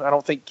to. I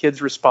don't think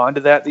kids respond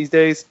to that these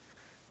days.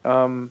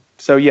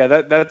 So yeah,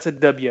 that's a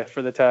W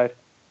for the Tide.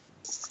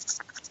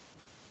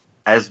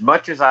 As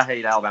much as I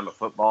hate Alabama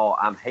football,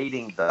 I'm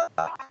hating the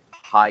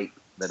hype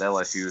that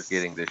LSU is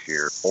getting this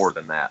year more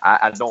than that.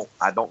 I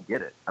don't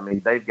get it. I mean,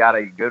 they've got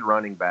a good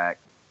running back,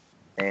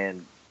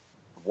 and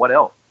what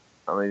else?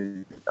 I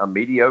mean, a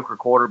mediocre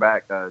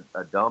quarterback, a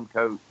dumb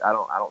coach. I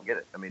don't get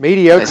it. I mean,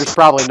 mediocre is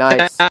probably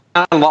nice.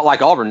 A lot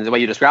like Auburn, the way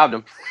you described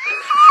them.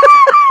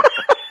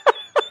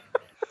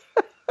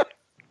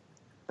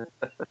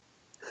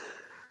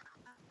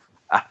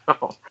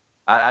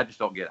 I just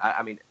don't get it.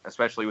 I mean,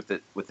 especially with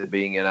it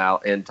being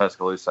in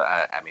Tuscaloosa.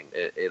 I mean,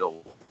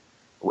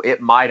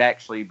 it might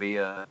actually be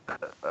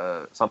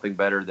something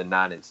better than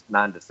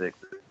 9-6.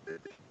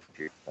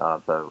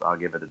 So I'll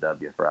give it a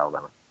W for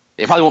Alabama.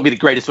 It probably won't be the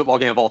greatest football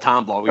game of all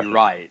time, Blog. You're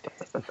right.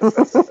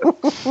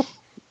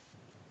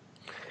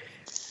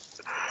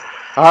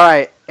 All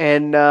right,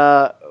 and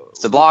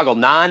so Bloggle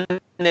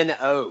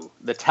 9-0.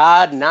 The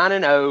Tide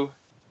 9-0.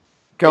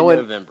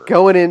 November.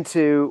 Going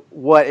into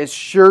what is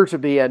sure to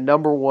be a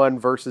number 1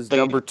 versus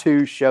number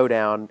 2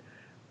 showdown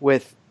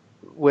with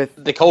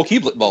the Cole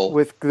Kublik Bowl.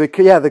 With the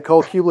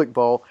Cole Kublik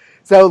Bowl.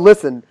 So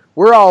listen,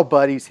 we're all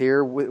buddies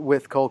here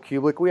with Cole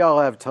Kublik. We all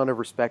have a ton of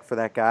respect for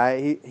that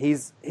guy.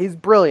 He's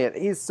brilliant.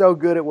 He's so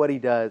good at what he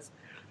does.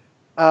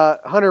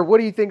 Hunter, what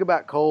do you think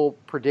about Cole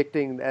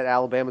predicting that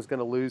Alabama's going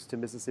to lose to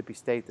Mississippi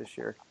State this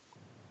year?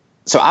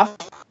 So I've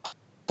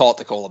talked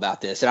to Cole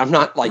about this, and I'm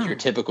not like your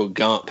typical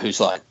Gump who's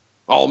like,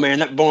 "Oh man,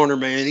 that Barner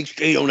man,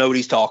 he don't know what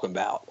he's talking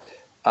about."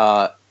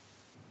 I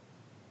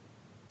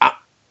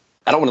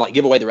don't want to like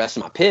give away the rest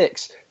of my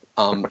picks,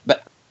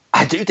 but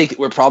I do think that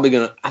we'll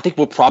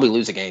probably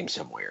lose a game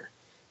somewhere,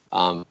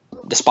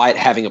 despite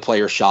having a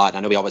player shot. I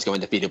know we always go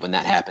undefeated when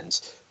that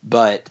happens,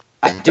 but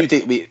I do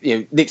think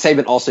Nick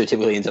Saban also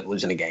typically ends up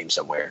losing a game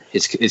somewhere.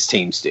 His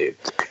teams do.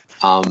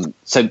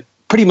 So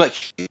pretty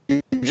much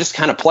you're just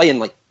kind of playing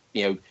like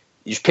you're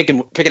just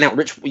picking out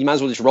which. You might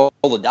as well just roll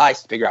the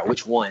dice to figure out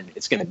which one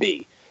it's going to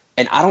be.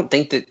 And I don't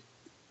think that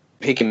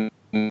picking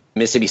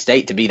Mississippi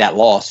State to be that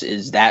loss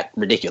is that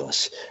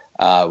ridiculous.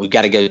 We've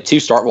got to go to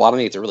Starkville. I don't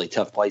think it's a really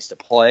tough place to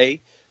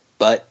play,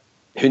 but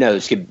who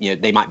knows?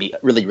 They might be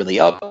really, really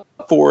up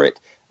for it.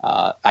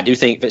 I do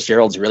think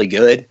Fitzgerald's really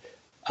good.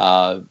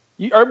 Are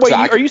you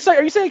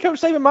saying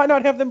Coach Saban might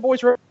not have them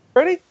boys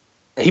ready?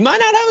 He might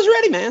not have us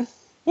ready, man.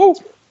 Woo!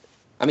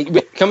 I mean,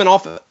 coming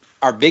off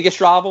our biggest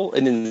rival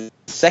and then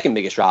the second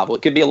biggest rival,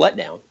 it could be a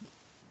letdown.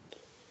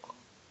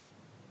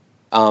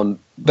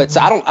 But so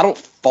I don't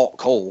fault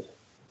Cole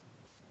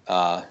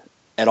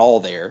at all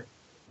there,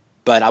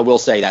 but I will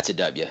say that's a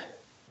W.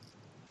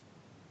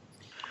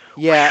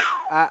 Yeah,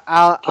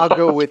 I'll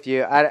go with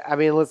you. I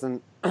mean,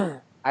 listen,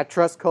 I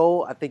trust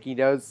Cole. I think he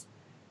knows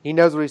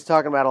what he's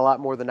talking about a lot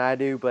more than I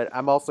do, but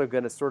I'm also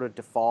going to sort of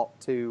default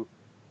to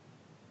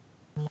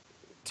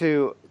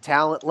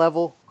talent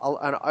level,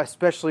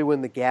 especially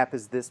when the gap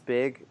is this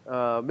big.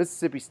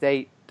 Mississippi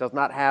State does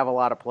not have a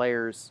lot of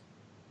players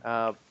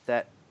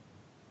that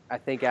I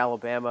think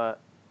Alabama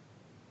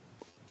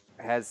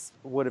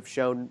would have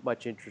shown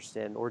much interest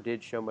in or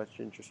did show much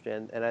interest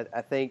in, and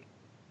I think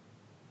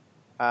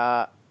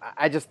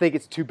I just think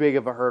it's too big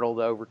of a hurdle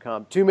to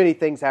overcome. Too many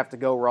things have to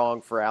go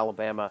wrong for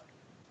Alabama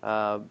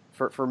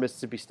for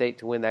Mississippi State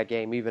to win that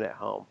game, even at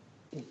home.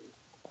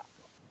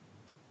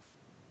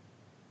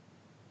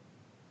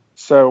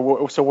 So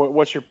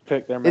what's your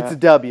pick there, Matt? It's a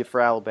W for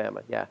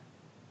Alabama. Yeah.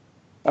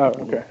 Oh,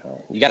 okay. All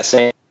right. You got to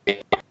say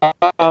it.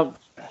 I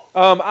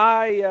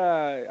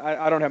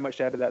don't have much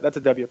to add to that. That's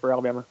a W for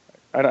Alabama.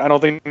 I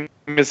don't think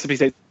Mississippi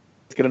State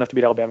is good enough to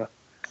beat Alabama.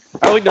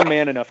 I don't think they're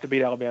man enough to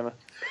beat Alabama.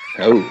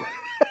 Oh.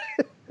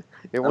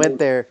 Went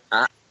there.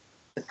 I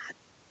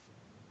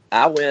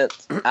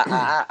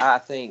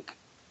think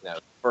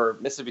for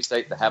Mississippi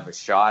State to have a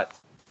shot,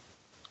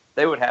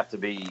 it would have to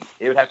be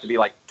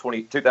like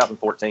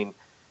 2014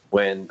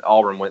 when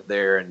Auburn went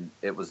there and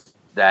it was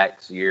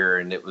Dak's year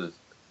and it was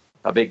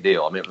a big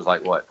deal. I mean, it was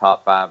like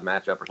top 5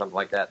 matchup or something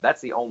like that.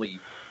 That's the only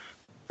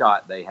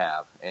shot they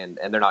have, and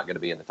they're not going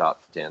to be in the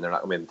top 10. They're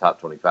not going to be in the top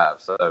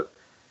 25. So,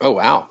 oh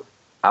wow,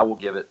 I will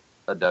give it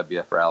a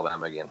W for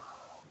Alabama again.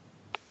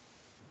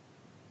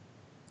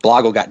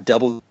 Blago got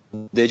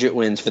double-digit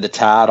wins for the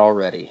Tide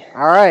already.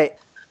 All right.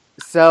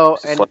 So,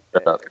 and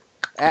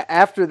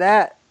after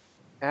that,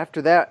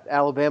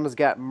 Alabama's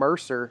got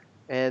Mercer,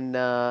 and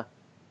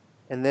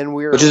then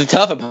which is a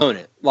tough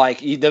opponent. Like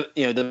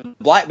the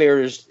Black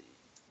Bears,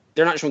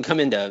 they're not just going to come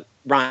into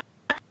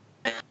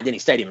Bryant-Denny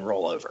Stadium and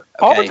roll over.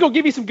 Okay? Auburn's going to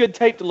give you some good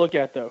tape to look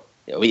at, though.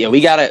 Yeah, we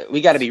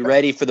gotta be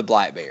ready for the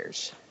Black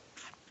Bears.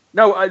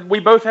 No, we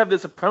both have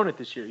this opponent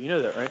this year. You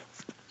know that, right?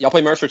 Y'all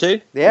play Mercer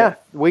too? Yeah,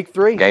 week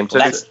 3. Game 2.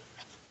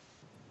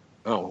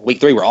 Week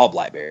 3 we're all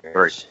Black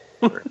Bears.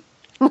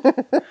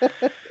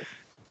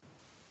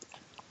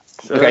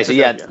 Okay, so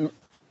yeah,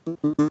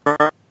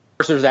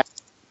 Mercer's that.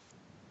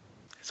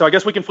 So I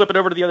guess we can flip it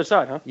over to the other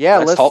side, huh? Yeah,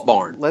 let's talk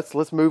Barn.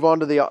 Let's move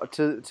on to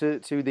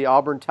the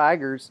Auburn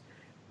Tigers.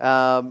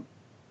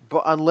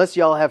 But unless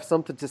y'all have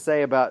something to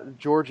say about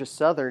Georgia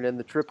Southern and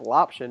the triple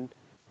option,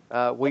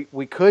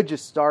 we could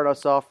just start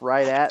us off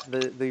right at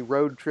the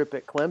road trip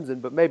at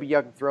Clemson. But maybe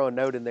y'all can throw a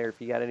note in there if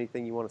you got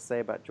anything you want to say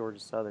about Georgia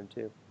Southern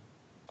too.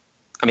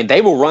 I mean,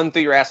 they will run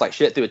through your ass like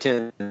shit through a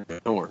tin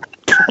horn.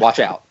 Watch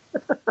out.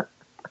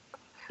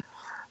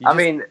 I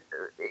mean,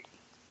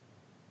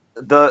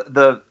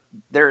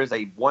 there is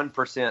a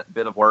 1%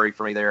 bit of worry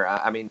for me there.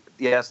 I mean,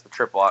 yes, the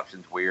triple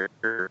option's weird,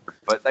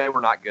 but they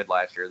were not good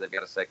last year. They've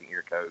got a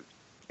second-year coach.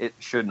 It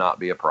should not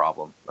be a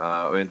problem.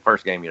 In the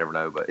first game, you never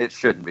know, but it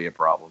shouldn't be a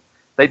problem.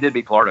 They did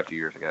beat Florida a few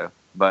years ago,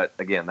 but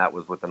again, that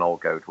was with an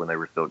old coach when they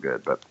were still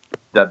good. But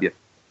W.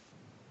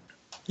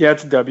 Yeah,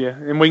 it's a W.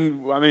 And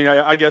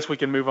I guess we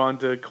can move on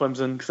to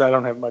Clemson because I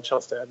don't have much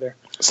else to add there.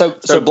 So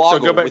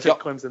Bloggle, go back to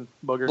Clemson,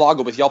 Booger.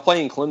 Bloggle, with y'all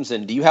playing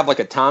Clemson, do you have like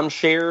a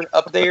timeshare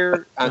up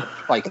there,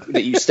 like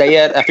that you stay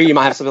at? I feel you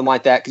might have something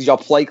like that because y'all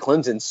play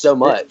Clemson so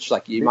much.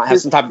 Like you might have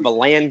some type of a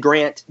land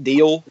grant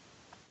deal.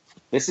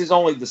 This is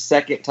only the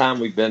second time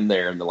we've been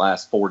there in the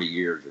last 40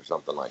 years or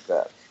something like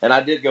that. And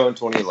I did go in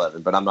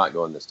 2011, but I'm not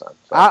going this time.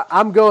 So.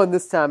 I'm going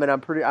this time, and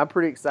I'm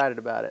pretty excited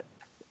about it.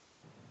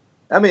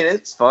 I mean,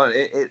 it's fun.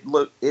 It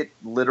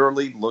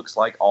literally looks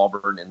like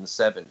Auburn in the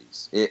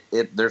 70s.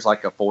 There's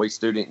like a Foy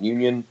student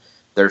union.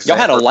 There's y'all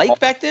had a lake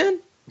back then.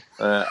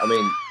 I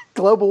mean,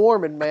 global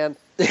warming, man.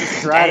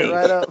 Just dried it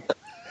right up.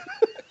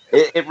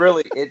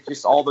 It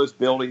just all those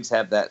buildings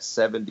have that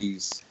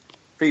 70s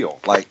feel,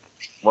 like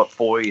what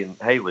Foy and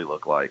Haley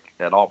look like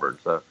at Auburn.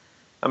 So,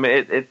 I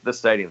mean, the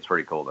stadium's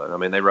pretty cool though. I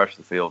mean, they rush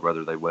the field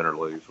whether they win or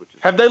lose.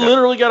 Have they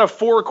literally got a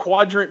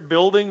 4-quadrant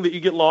building that you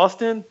get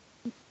lost in?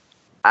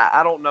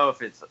 I don't know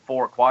if it's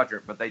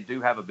 4-quadrant, but they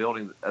do have a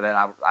building that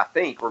I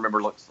think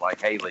looks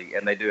like Haley,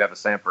 and they do have a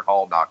Sanford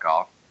Hall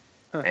knockoff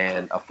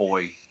and a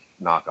Foy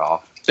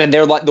knockoff. And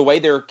they're like the way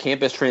their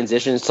campus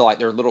transitions to like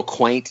their little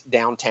quaint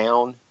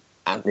downtown.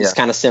 It's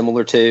kind of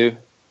similar too.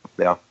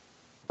 Yeah,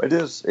 it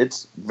is.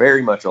 It's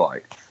very much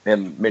alike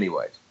in many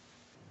ways.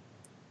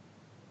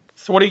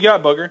 So what do you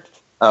got, Booger?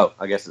 Oh,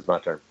 I guess it's my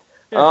turn.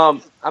 Yeah.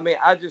 I mean,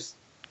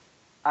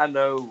 I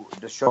know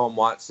Deshaun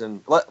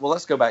Watson.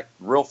 Let's go back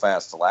real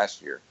fast to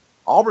last year.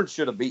 Auburn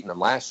should have beaten them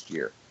last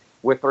year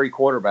with 3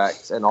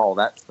 quarterbacks and all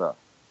that stuff.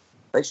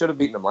 They should have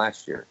beaten them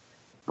last year.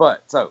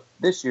 But so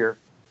this year,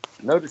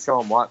 no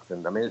Deshaun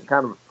Watson. I mean, it's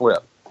kind of a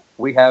flip.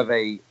 We have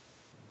the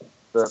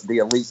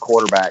elite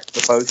quarterback,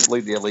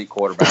 supposedly the elite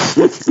quarterback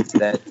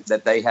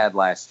that they had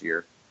last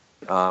year.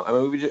 I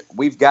mean,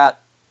 we've got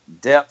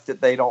depth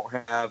that they don't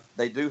have.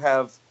 They do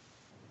have,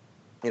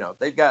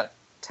 they've got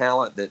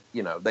talent that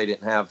they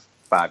didn't have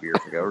 5 years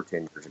ago or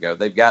 10 years ago.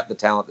 They've got the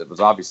talent that was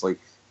obviously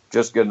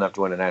just good enough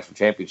to win a national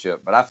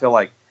championship. But I feel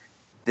like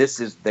this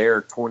is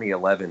their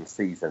 2011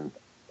 season.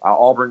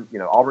 Auburn's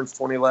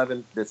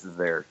 2011. This is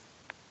theirs.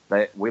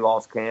 We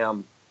lost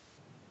Cam,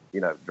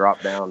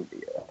 dropped down.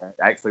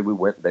 Actually, we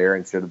went there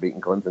and should have beaten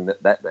Clemson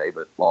that day,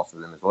 but lost to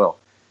them as well.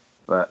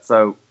 But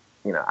so,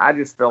 I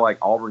just feel like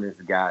Auburn has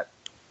got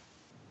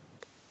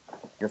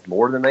just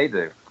more than they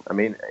do. I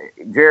mean,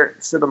 Jarrett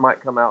Stidham might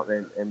come out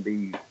and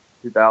be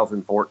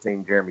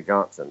 2014 Jeremy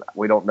Johnson.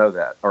 We don't know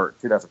that. Or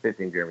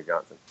 2015 Jeremy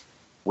Johnson.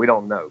 We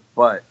don't know.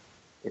 But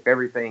if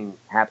everything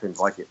happens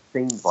like it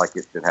seems like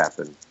it should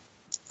happen,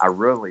 I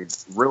really,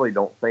 really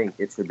don't think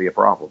it should be a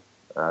problem.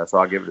 So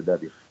I'll give it a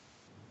W.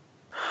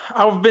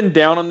 I've been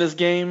down on this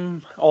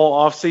game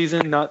all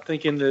offseason, not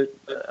thinking that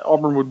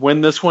Auburn would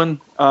win this one.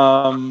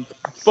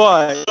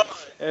 But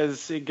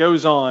as it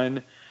goes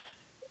on,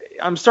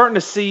 I'm starting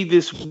to see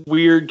this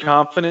weird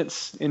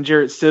confidence in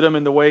Jarrett Stidham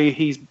and the way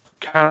he's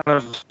kind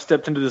of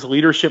stepped into this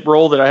leadership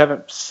role that I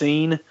haven't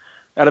seen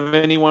out of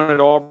anyone at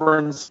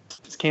Auburn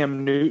since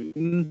Cam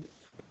Newton.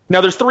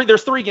 Now, there's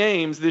three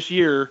games this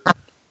year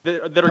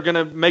that are going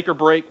to make or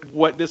break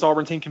what this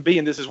Auburn team can be,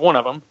 and this is one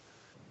of them.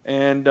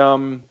 And,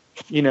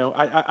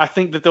 I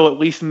think that they'll at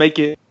least make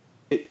it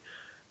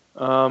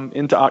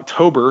into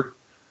October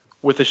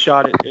with a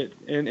shot at it,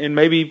 and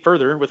maybe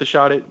further with a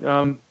shot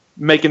at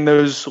making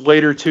those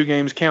later 2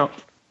 games count.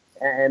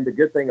 And the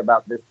good thing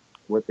about this,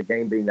 with the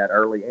game being that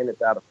early and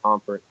it's out of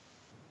conference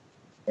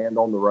and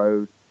on the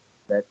road,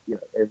 that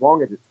as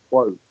long as it's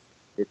close,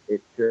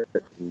 it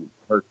shouldn't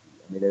hurt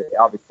you. I mean,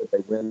 obviously if they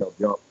win, they'll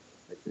jump.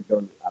 They should go,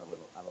 I don't know,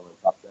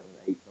 top 7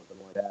 or 8,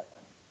 something like that.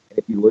 And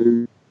if you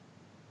lose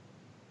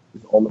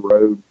on the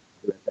road,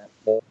 at that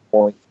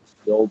point,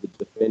 still the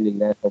defending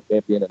national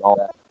champion and all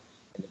that,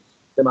 and it's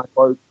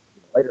semi-close,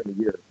 later in the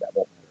year, that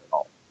won't matter at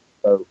all.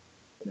 So,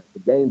 the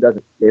game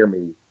doesn't scare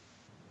me.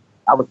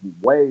 I was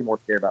way more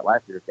scared about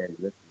last year's game than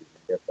this year. I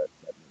guess that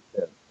makes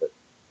sense.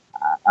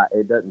 But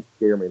it doesn't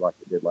scare me like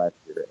it did last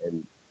year.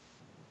 And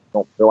I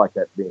don't feel like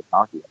that's being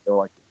cocky. I feel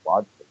like it's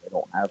logical. They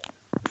don't have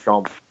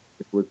Sean,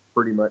 which was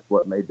pretty much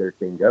what made their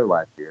team go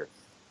last year.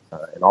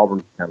 And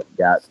Auburn kind of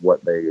got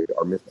what they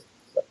are missing.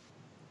 So.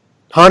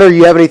 Hunter,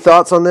 you have any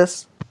thoughts on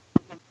this?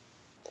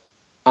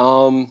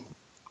 Well,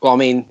 I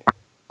mean,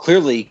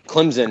 clearly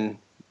Clemson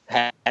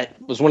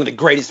was one of the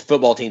greatest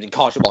football teams in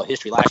college football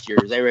history last year.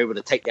 They were able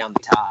to take down the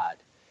Tide.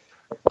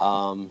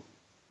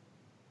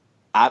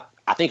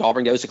 I think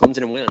Auburn goes to Clemson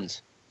and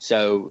wins.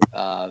 So,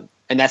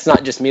 and that's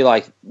not just me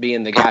like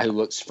being the guy who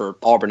looks for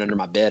Auburn under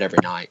my bed every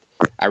night.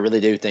 I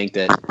really do think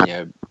that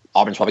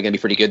Auburn's probably going to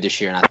be pretty good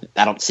this year, and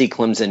I don't see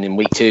Clemson in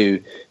week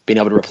 2 being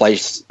able to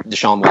replace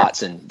Deshaun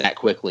Watson that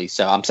quickly.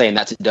 So I'm saying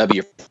that's a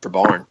W for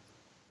Barn.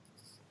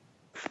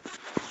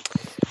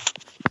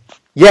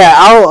 Yeah,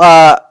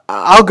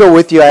 I'll go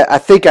with you. I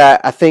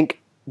think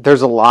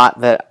there's a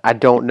lot that I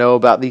don't know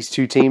about these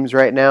two teams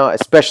right now,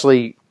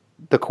 especially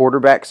the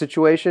quarterback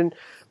situation.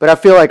 But I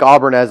feel like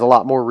Auburn has a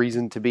lot more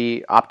reason to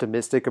be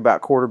optimistic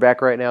about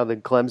quarterback right now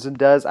than Clemson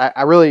does.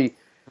 I really,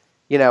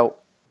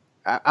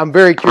 I'm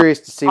very curious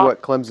to see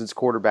what Clemson's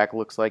quarterback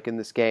looks like in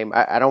this game.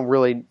 I don't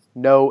really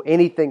know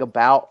anything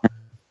about,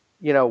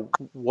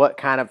 what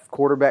kind of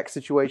quarterback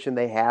situation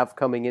they have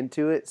coming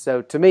into it.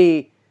 So to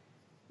me,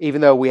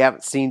 even though we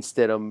haven't seen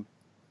Stidham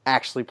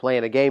actually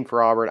playing a game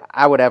for Auburn,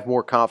 I would have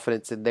more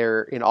confidence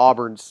in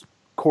Auburn's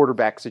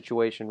quarterback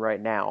situation right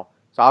now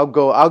So I'll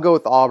go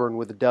with Auburn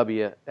with a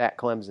W at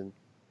Clemson.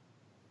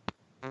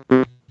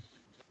 All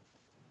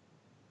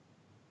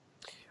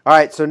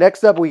right, so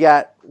next up we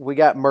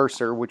got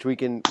Mercer, which we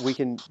can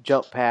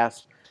jump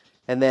past,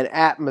 and then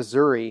at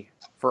Missouri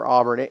for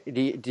Auburn.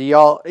 Do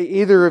y'all,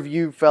 either of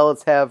you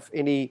fellas, have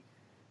any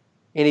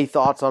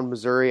thoughts on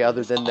Missouri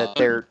other than that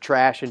they're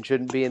trash and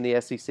shouldn't be in the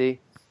SEC?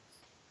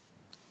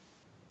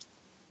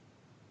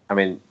 I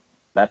mean,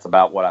 that's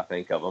about what I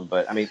think of them.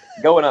 But I mean,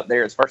 going up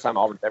there, it's the first time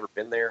Auburn's ever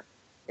been there.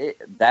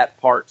 That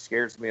part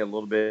scares me a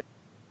little bit.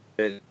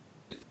 You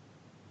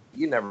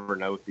never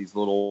know with these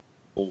little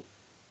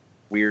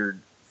weird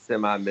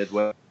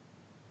semi-Midwest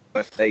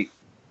states.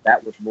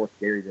 That was more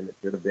scary than it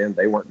should have been.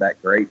 They weren't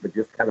that great, but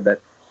just kind of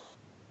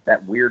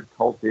that weird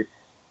cultish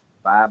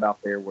vibe out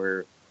there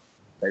where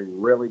they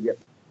really get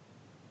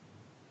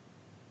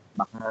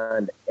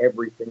behind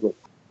every single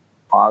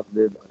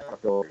positive.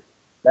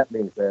 That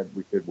being said,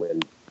 we should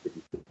win.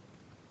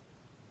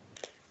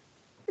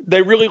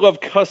 They really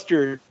love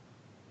custard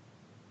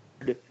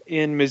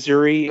in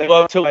Missouri. They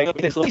love to like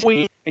this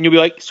sweet, and you'll be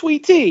like,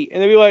 sweet tea.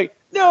 And they'll be like,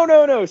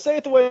 no, say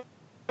it the way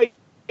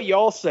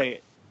y'all say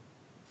it.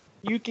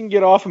 You can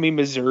get off of me,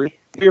 Missouri.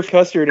 Your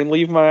custard and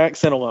leave my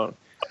accent alone.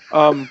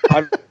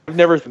 I've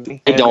never.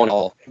 They don't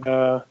all.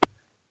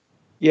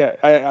 Yeah,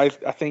 I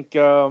think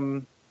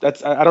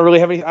that's. I don't really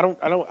have any.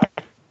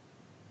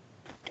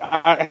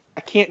 I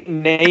can't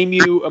name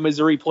you a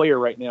Missouri player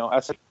right now.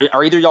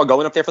 Are either of y'all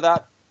going up there for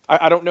that?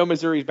 I don't know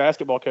Missouri's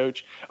basketball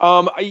coach.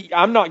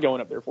 I'm not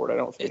going up there for it. I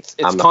don't think it's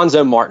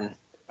Conzo Martin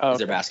is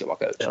their basketball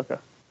coach. Okay,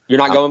 you're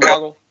not going,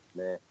 Boggle?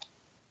 Nah.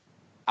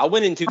 I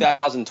went in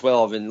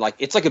 2012, and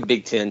it's like a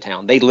Big Ten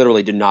town. They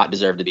literally do not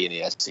deserve to be in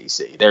the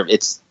SEC.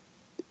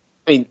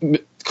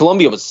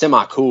 Columbia was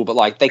semi cool,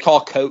 but they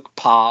call Coke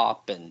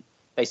pop, and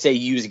they say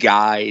use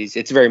guys.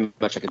 It's very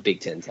much like a Big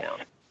Ten town.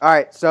 All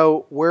right,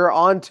 so we're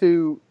on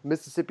to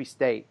Mississippi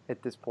State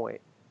at this point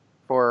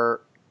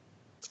for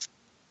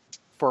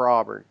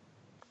Auburn.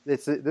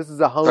 This is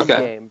a home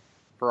game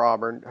for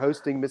Auburn,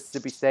 hosting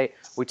Mississippi State.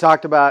 We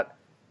talked about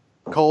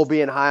Cole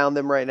being high on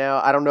them right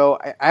now. I don't know.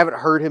 I haven't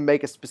heard him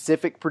make a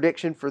specific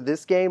prediction for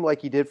this game like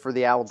he did for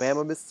the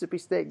Alabama-Mississippi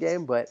State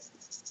game, but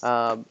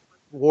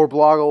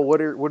Warblogle,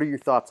 what are your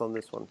thoughts on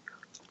this one?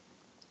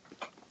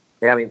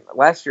 Yeah, I mean,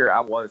 last year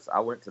I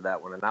went to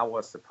that one, and I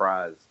was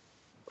surprised.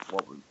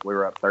 We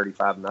were up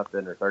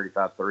 35-0 or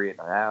 35-3 at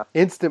the half.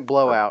 Instant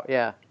blowout,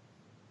 yeah.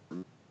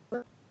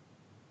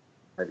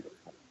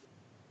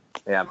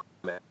 Yeah,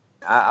 man.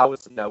 I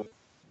was,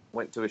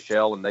 went to a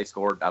shell and they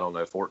scored,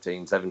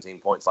 14, 17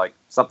 points,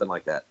 something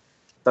like that.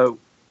 So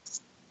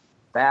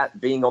that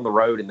being on the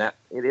road and that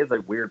it is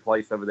a weird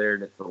place over there,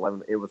 and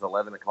it was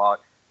 11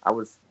 o'clock. I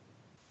was,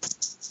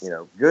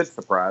 good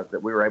surprised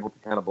that we were able to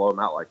kind of blow them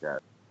out like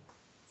that.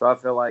 So I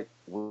feel like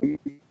we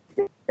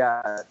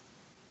got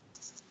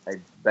a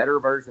better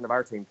version of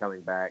our team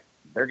coming back.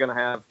 They're going to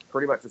have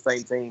pretty much the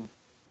same team.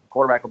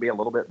 Quarterback will be a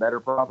little bit better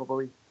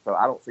probably. So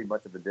I don't see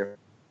much of a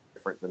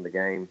difference in the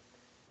game.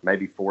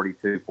 Maybe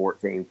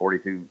 42-14,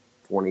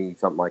 42-20,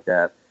 something like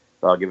that.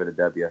 So I'll give it a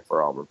W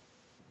for Auburn.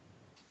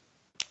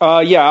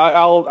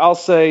 I'll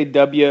say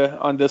W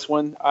on this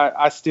one.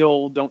 I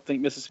still don't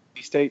think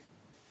Mississippi State.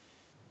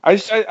 I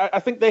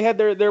think they had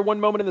their one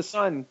moment in the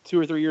sun 2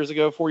 or 3 years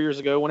ago, 4 years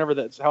ago,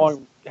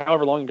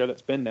 however long ago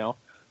that's been now.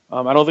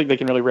 I don't think they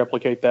can really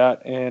replicate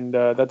that, and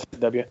that's a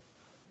W.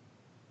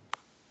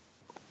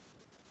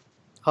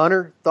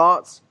 Hunter,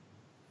 thoughts?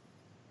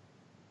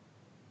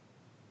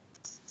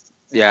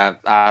 Yeah,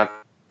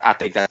 I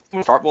think that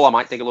Chartwell, I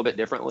might think a little bit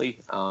differently.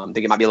 I think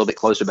it might be a little bit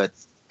closer, but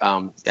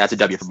that's a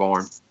W for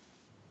Barn.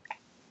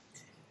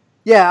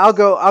 Yeah, I'll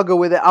go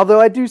with it.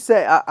 Although I do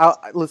say,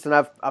 listen,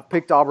 I've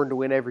picked Auburn to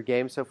win every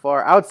game so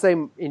far. I would say,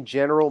 in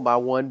general, my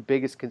one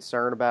biggest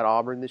concern about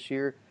Auburn this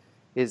year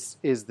is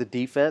the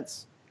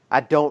defense.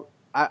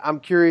 I'm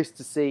curious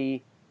to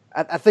see.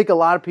 I think a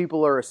lot of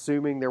people are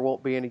assuming there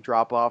won't be any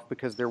drop off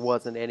because there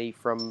wasn't any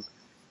from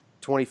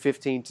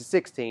 2015 to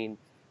 16.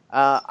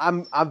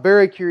 I'm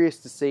very curious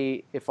to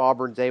see if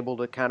Auburn's able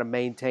to kind of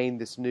maintain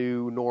this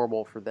new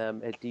normal for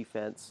them at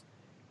defense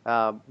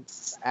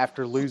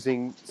after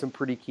losing some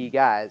pretty key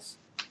guys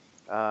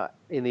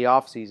in the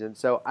offseason.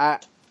 So I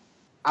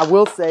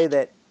will say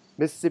that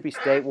Mississippi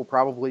State will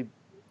probably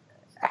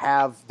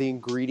have the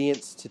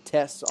ingredients to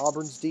test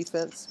Auburn's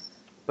defense,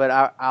 but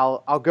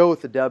I'll go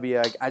with the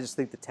W. I just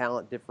think the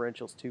talent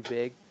differential is too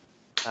big.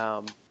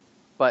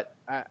 But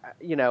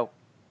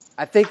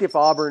I think if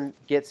Auburn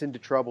gets into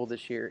trouble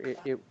this year,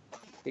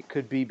 it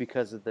could be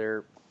because of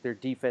their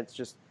defense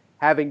just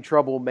having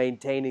trouble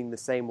maintaining the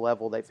same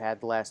level they've had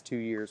the last 2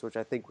 years, which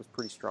I think was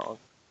pretty strong.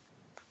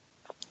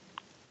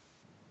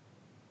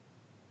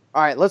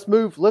 All right, let's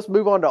move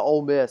on to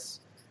Ole Miss.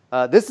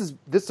 This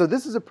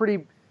is a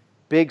pretty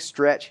big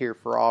stretch here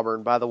for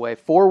Auburn, by the way.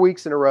 4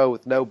 weeks in a row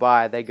with no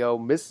bye. They go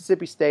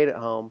Mississippi State at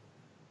home,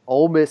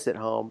 Ole Miss at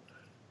home,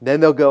 then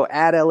they'll go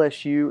at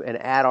LSU and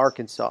at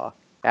Arkansas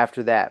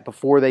after that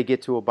before they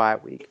get to a bye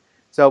week.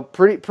 So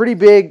pretty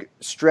big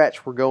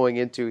stretch we're going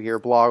into here,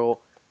 Bloggle.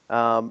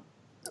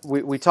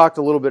 we talked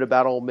a little bit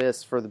about Ole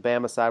Miss for the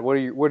Bama side. What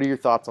are your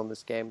thoughts on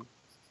this game?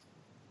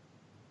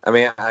 I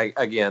mean,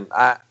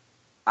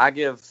 I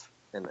give,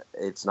 and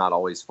it's not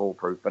always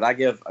foolproof, but I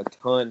give a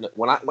ton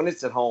when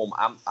it's at home.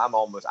 I'm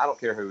almost, I don't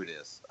care who it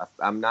is.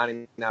 I'm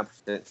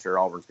 99% sure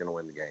Auburn's going to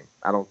win the game.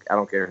 I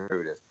don't care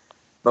who it is.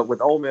 But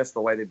with Ole Miss,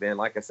 the way they've been,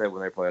 like I said,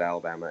 when they played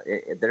Alabama,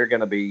 they're going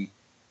to be.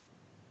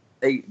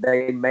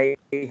 They may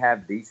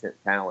have decent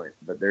talent,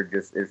 but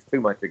there's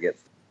too much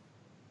against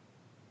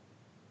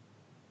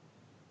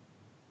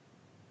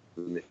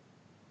them.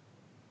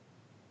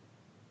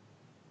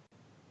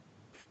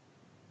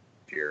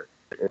 Year.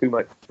 Too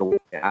much to win.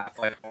 I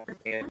feel like Auburn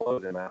can't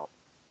close them out.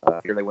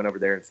 Here they went over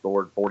there and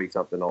scored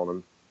 40-something on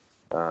them.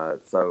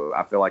 So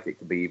I feel like it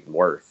could be even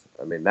worse.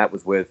 I mean, that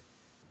was with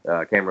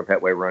Cameron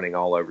Petway running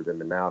all over them,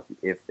 and now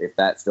if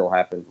that still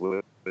happens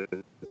with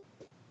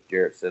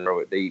Jarrett Sitt throw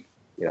it deep,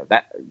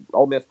 that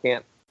Ole Miss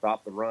can't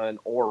stop the run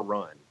or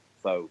run.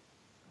 So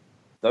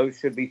those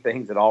should be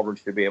things that Auburn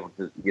should be able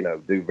to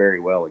do very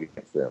well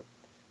against them.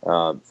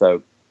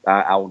 So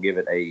I will give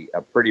it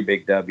a pretty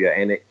big W,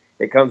 and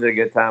it comes at a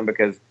good time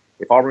because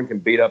if Auburn can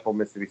beat up on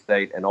Mississippi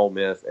State and Ole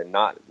Miss and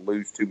not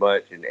lose too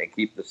much and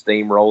keep the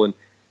steam rolling,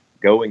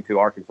 going to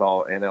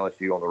Arkansas and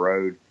LSU on the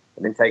road,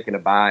 and then taking a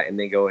bye and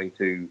then going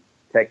to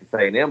Texas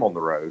A&M on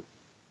the road,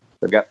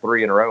 they've got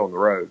 3 in a row on the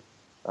road.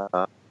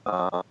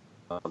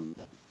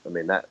 I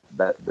mean that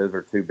those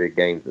are 2 big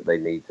games that they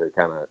need to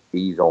kind of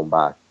ease on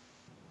by.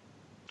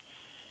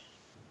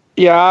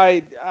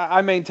 Yeah,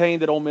 I maintain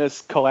that Ole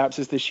Miss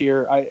collapses this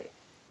year. I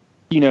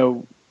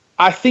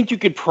think you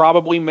could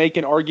probably make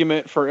an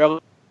argument for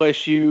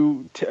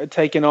LSU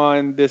taking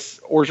on this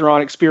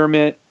Orgeron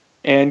experiment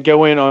and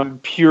going on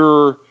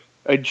pure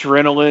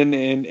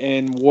adrenaline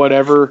and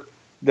whatever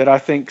that I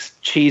think's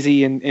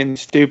cheesy and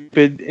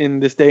stupid in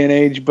this day and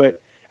age.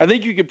 But I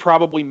think you could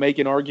probably make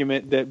an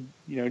argument that,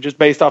 just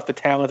based off the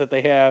talent that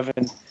they have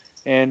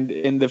and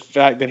in the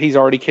fact that he's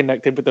already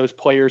connected with those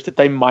players, that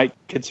they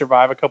could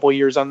survive a couple of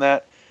years on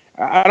that.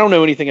 I don't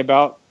know anything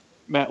about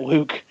Matt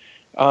Luke.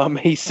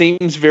 He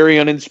seems very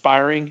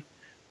uninspiring.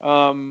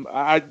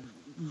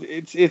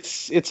 It's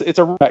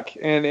a wreck,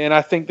 and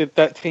I think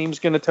that team's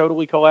going to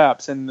totally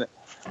collapse. And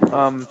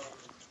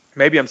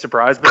maybe I'm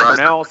surprised, but for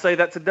now I'll say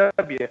that's a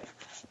W.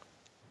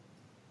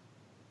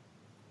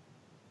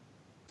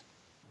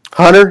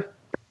 Hunter?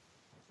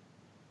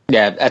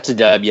 Yeah, that's a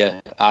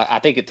W. I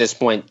think at this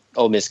point,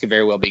 Ole Miss could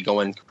very well be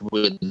going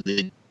with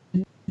the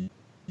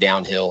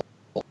downhill.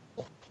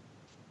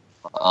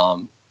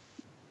 And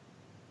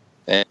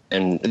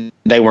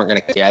they weren't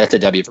going to. Yeah, that's a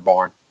W for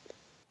Barn.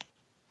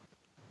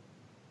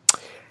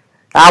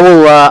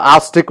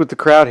 I'll stick with the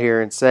crowd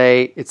here and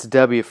say it's a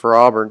W for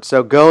Auburn.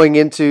 So going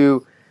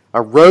into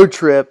a road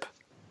trip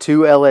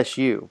to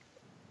LSU.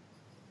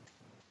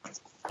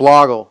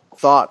 Bloggle,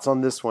 thoughts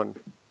on this one?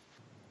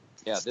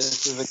 Yeah,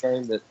 this is a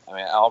game that,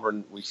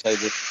 Auburn, we say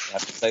this, I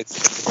have to say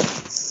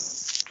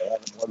this, they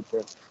haven't won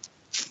since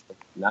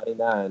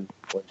 99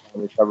 when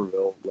Tommy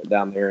Tuberville went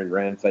down there and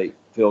ran 8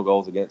 field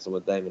goals against them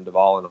with Damon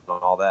Duvall and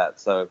all that.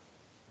 So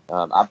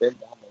I've been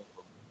down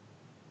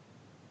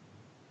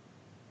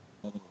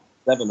there for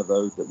 7 of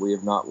those that we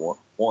have not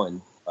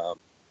won.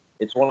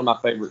 It's one of my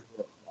favorite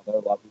trips. I know a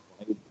lot of people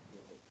hate it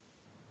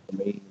to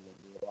me and they do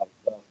a lot of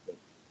stuff, but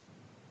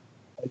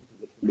it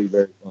can be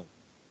very fun.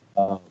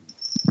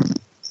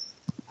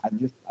 I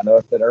know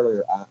I said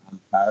earlier, I'm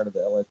tired of the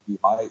LSU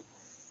hype.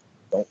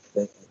 Don't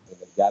think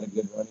they've got a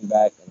good running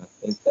back, and I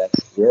think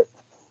that's it.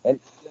 And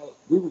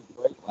he was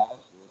great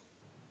last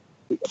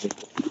year.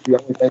 The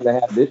only thing they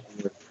have this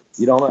year,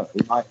 you don't know.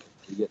 He might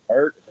get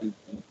hurt.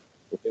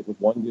 If it was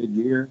one good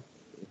year,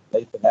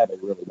 they could have a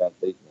really bad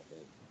season, I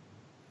think.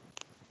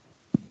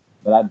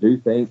 But I do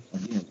think,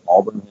 again,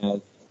 Auburn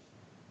has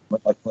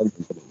much like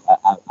Clemson.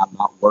 I'm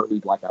not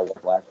worried like I was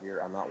last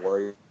year. I'm not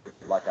worried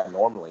like I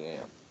normally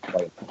am.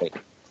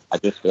 I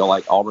just feel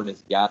like Auburn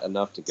has got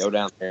enough to go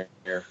down there,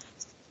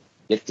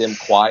 get them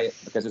quiet,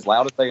 because as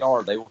loud as they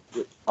are, they will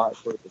get quiet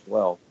for it as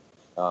well.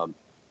 And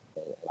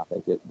I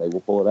think they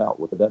will pull it out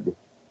with a W.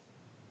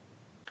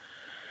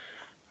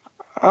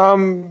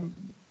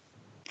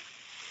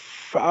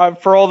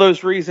 For all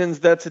those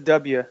reasons, that's a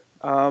W.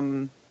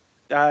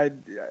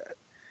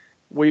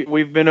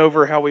 We've been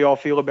over how we all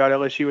feel about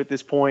LSU at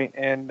this point,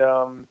 and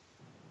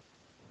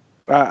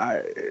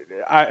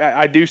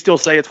I do still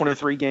say it's one of the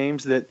 3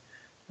 games that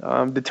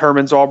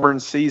determines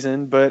Auburn's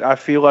season, but I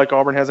feel like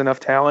Auburn has enough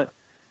talent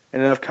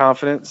and enough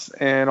confidence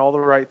and all the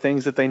right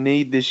things that they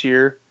need this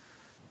year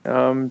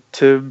to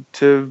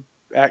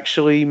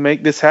actually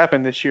make this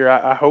happen this year.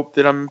 I hope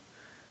that I'm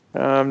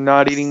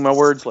not eating my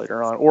words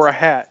later on, or a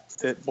hat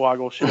that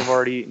Bloggle should have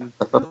already eaten.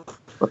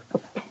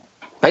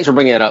 Thanks for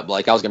bringing that up,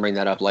 Blake. I was going to bring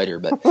that up later,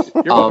 but you're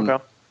welcome,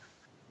 pal.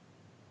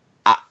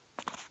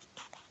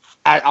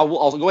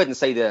 I'll go ahead and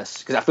say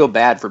this because I feel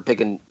bad for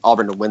picking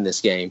Auburn to win this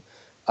game.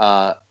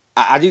 I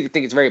do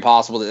think it's very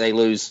possible that they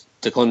lose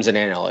to Clemson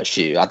and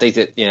LSU. I think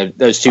that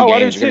those 2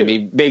 games are going to be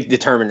big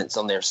determinants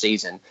on their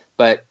season.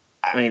 But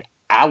I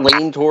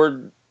lean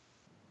toward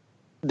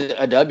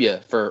a W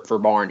for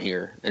Barn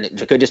here, and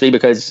it could just be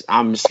because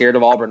I'm scared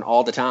of Auburn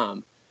all the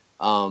time.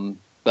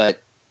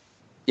 But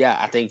yeah,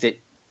 I think that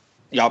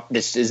y'all,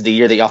 this is the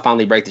year that y'all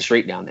finally break the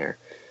streak down there.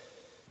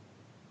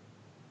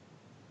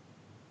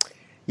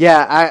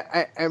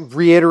 Yeah, I'm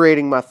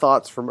reiterating my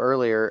thoughts from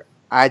earlier.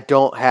 I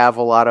don't have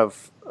a lot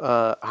of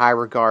high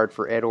regard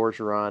for Ed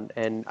Orgeron,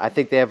 and I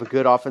think they have a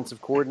good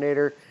offensive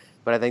coordinator,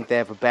 but I think they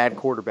have a bad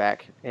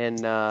quarterback.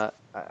 And I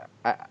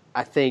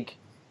think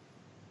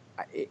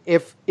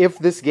if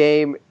this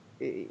game,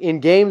 in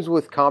games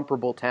with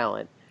comparable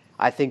talent,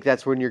 I think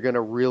that's when you're going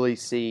to really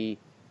see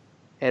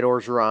Ed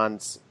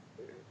Orgeron's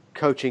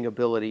coaching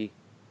ability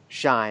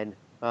shine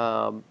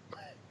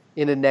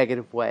in a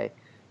negative way.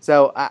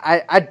 So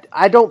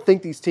I don't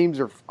think these teams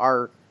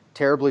are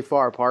terribly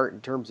far apart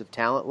in terms of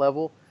talent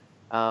level.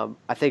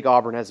 I think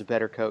Auburn has a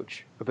better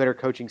coach, a better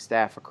coaching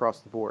staff across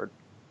the board,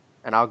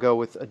 and I'll go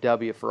with a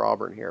W for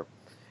Auburn here.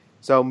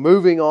 So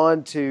moving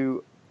on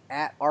to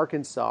at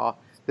Arkansas,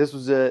 this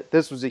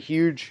was a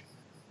huge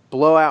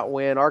blowout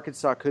win.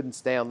 Arkansas couldn't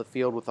stay on the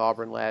field with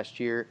Auburn last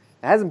year.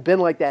 It hasn't been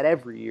like that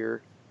every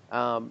year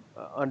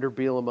under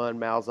Bielema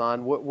and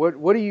Malzahn.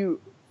 What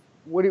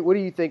do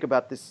you think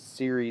about this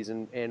series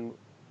and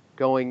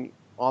going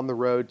on the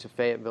road to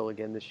Fayetteville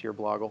again this year,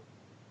 Bloggle?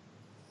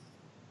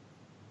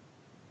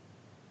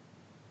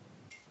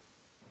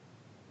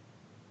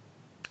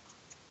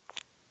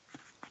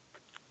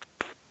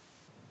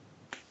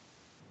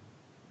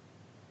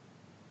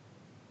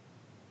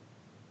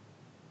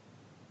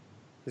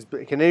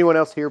 Can anyone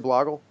else hear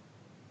Bloggle?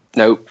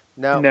 Nope.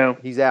 No,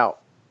 he's out.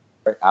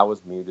 I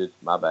was muted.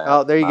 My bad.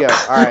 Oh, there you go.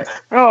 All right.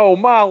 Oh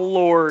my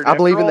Lord! I'm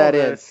after leaving all that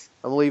this.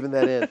 in. I'm leaving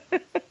that in.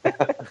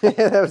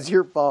 That was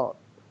your fault.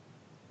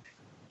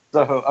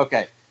 So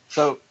okay,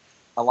 so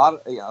a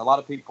lot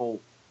of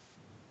people,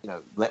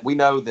 we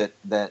know that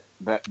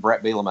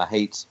Brett Bielema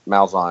hates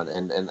Malzahn,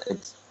 and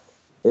it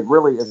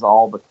really is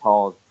all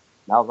because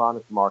Malzahn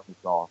is from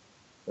Arkansas.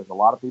 There's a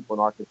lot of people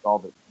in Arkansas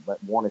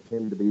that wanted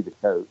him to be the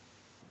coach,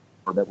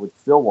 or that would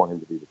still want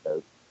him to be the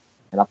coach.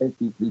 And I think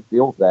he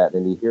feels that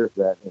and he hears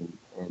that, and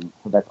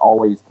so that's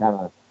always kind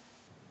of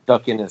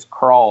stuck in his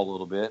craw a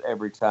little bit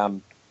every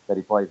time that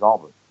he plays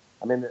Auburn.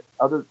 I mean,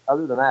 other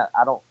than that,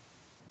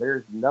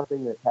 there's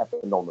nothing that's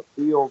happened on the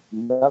field,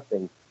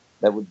 nothing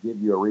that would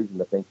give you a reason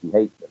to think he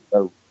hates him.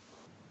 So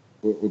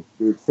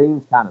it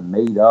seems kind of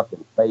made up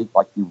and fake,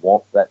 like he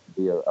wants that to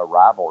be a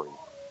rivalry.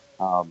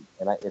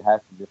 It has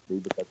to just be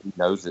because he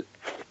knows that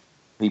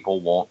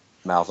people want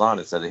Malzahn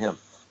instead of him.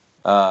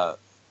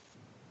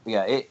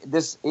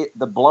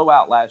 The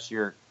blowout last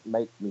year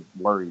makes me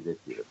worry this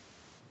year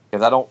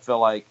because I don't feel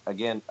like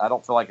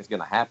it's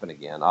going to happen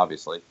again,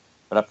 obviously,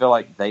 but I feel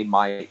like they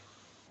might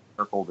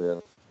circle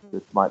this.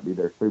 This might be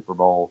their Super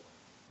Bowl.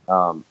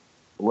 We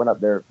went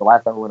up there the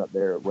last time we went up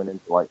there. It went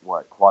into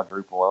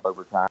quadruple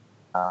overtime.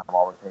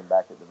 Auburn came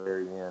back at the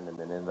very end and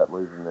then ended up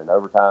losing in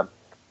overtime.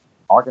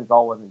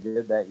 Arkansas wasn't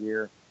good that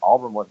year.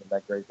 Auburn wasn't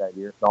that great that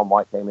year. Sean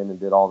White came in and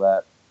did all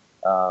that,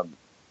 and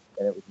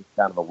it was just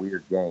kind of a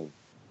weird game.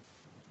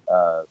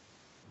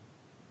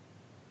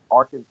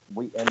 Arkansas,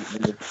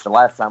 the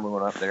last time we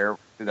went up there,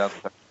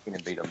 2013,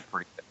 and beat them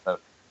pretty good. So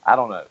I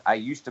don't know. I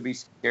used to be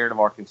scared of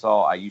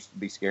Arkansas. I used to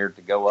be scared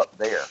to go up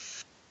there,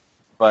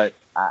 but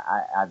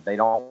they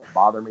don't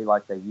bother me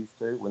like they used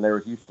to. When they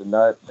were Houston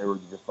Nutt, they were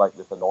just like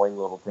this annoying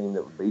little team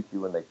that would beat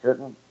you when they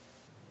shouldn't,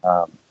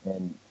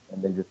 and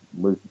then just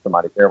lose to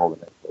somebody terrible the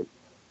next week.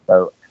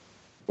 So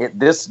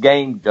this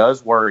game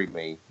does worry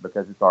me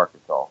because it's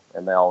Arkansas,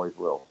 and they always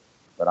will.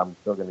 But I'm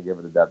still going to give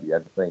it a W. I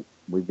just think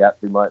we've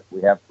got too much.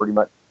 We have pretty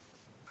much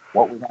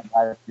what we had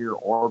last year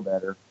or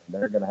better, and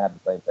they're going to have the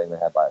same thing they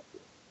had last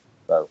year.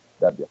 So,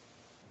 W.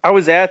 I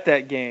was at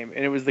that game,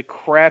 and it was the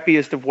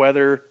crappiest of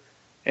weather,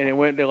 and it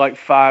went to like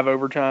 5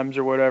 overtimes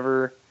or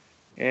whatever.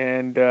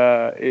 And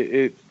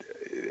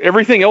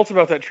everything else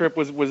about that trip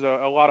was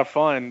a lot of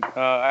fun.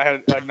 I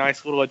had a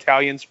nice little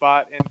Italian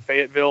spot in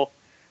Fayetteville.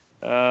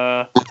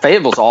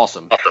 Fayetteville's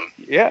awesome.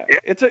 Yeah,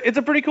 it's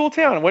a pretty cool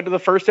town. I went to the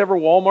first ever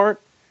Walmart.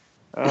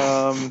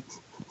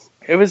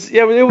 It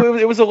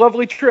was a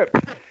lovely trip,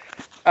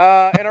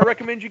 and I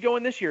recommend you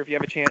going this year if you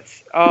have a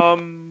chance.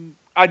 I'll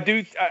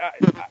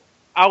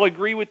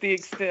agree with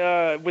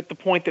the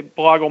point that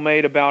Bloggle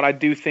made about I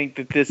do think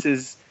that this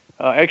is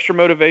extra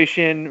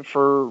motivation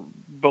for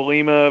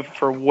Bielema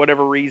for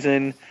whatever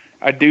reason.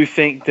 I do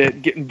think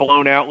that getting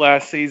blown out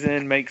last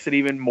season makes it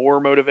even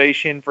more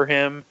motivation for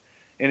him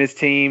and his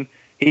team.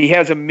 He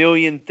has a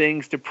million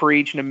things to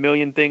preach and a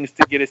million things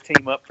to get his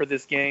team up for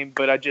this game,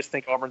 but I just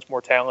think Auburn's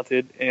more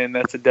talented, and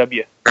that's a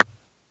W.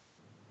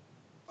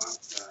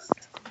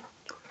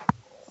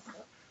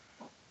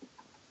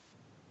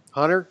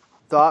 Hunter,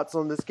 thoughts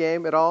on this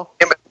game at all?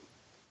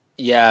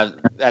 Yeah,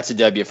 that's a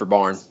W for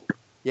Barn.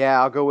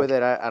 Yeah, I'll go with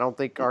it. I don't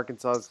think I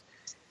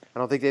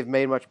don't think they've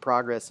made much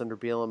progress under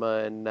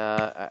Bielema, and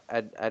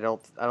I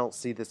don't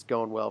see this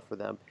going well for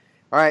them.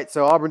 All right,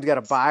 so Auburn's got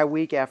a bye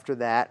week after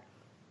that,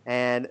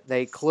 and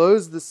they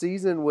close the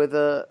season with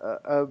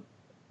a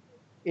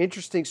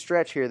interesting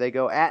stretch here. They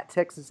go at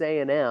Texas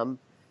A&M,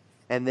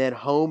 and then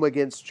home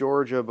against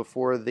Georgia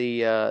before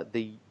the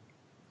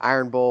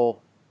Iron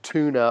Bowl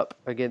tune-up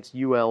against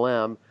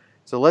ULM.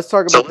 So let's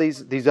talk about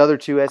these other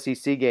two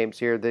SEC games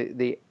here.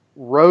 The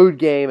road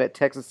game at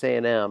Texas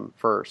A&M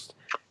first.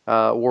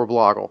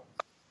 Warblogle.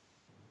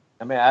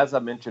 I mean, as I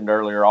mentioned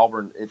earlier,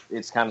 Auburn,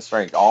 it's kind of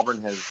strange.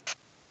 Auburn has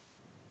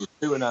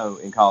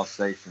 2-0 in College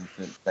Station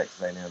since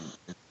Texas A&M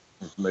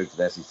has moved to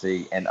the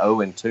SEC, and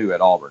 0-2 at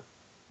Auburn.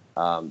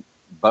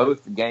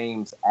 Both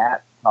games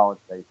at College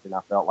Station,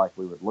 I felt like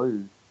we would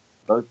lose.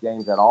 Both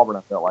games at Auburn,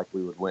 I felt like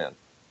we would win.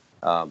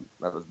 That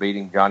was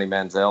beating Johnny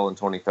Manziel in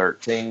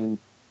 2013,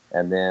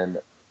 and then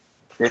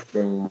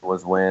 15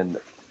 was when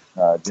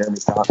Jeremy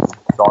Johnson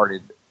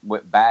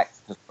went back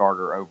to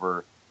starter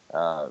over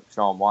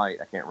Sean White.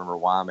 I can't remember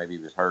why. Maybe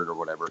he was hurt or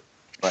whatever,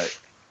 but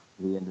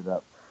we ended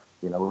up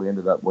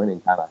winning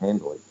kind of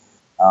handily.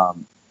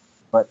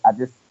 But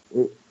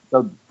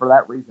so for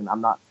that reason,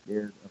 I'm not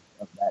scared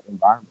of that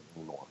environment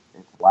anymore.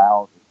 It's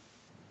loud,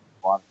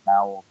 it's a lot of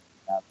towels,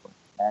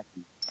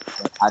 tacky.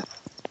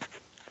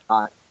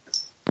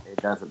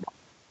 It doesn't.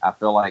 I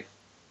feel like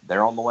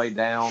they're on the way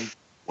down.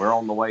 We're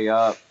on the way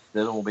up.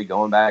 Stidham will be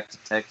going back to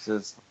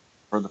Texas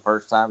for the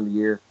first time of the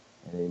year,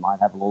 and he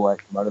might have a little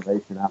extra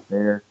motivation out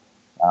there.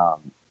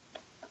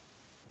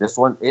 This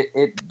one,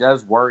 it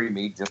does worry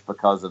me just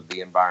because of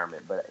the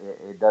environment, but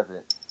it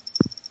doesn't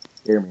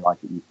scare me like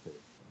it used to.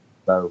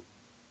 So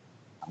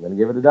I'm going to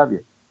give it a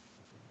W.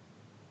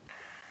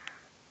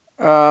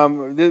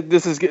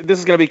 This is going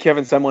to be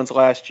Kevin Sumlin's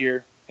last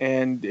year,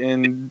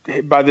 and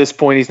by this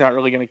point, he's not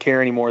really going to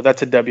care anymore.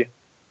 That's a W.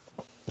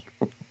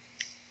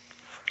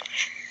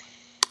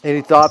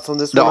 Any thoughts on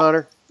this one,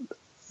 Hunter?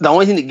 The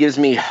only thing that gives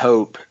me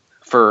hope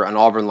for an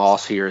Auburn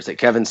loss here is that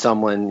Kevin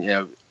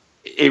Sumlin,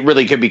 it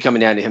really could be coming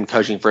down to him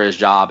coaching for his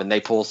job, and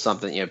they pull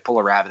something, pull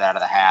a rabbit out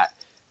of the hat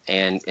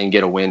and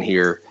get a win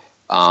here.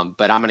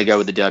 But I'm going to go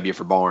with the W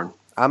for Barn.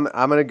 I'm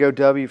going to go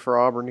W for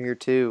Auburn here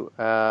too.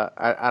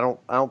 I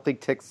don't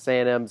think Texas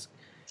A&M's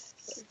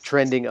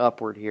trending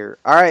upward here.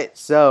 All right,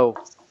 so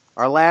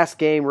our last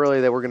game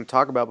really that we're going to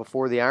talk about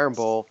before the Iron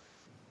Bowl,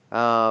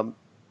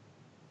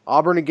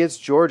 Auburn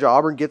against Georgia.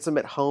 Auburn gets them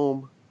at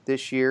home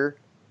this year.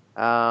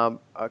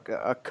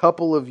 A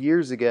couple of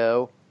years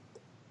ago,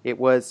 it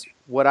was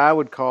what I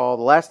would call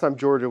the last time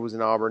Georgia was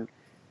in Auburn.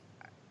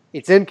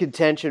 It's in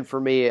contention for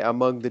me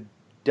among the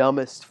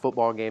dumbest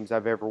football games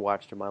I've ever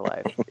watched in my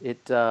life.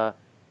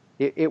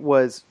 It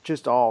was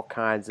just all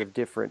kinds of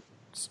different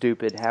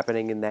stupid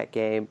happening in that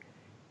game,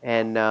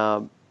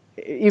 and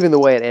even the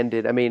way it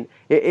ended. I mean,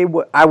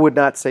 I would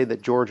not say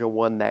that Georgia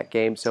won that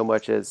game so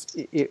much as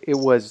it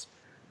was.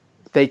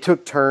 They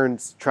took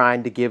turns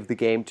trying to give the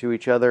game to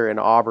each other, and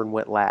Auburn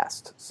went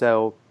last.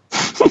 So,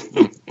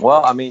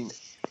 well, I mean,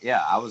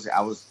 yeah, I was.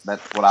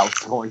 That's what I was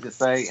going to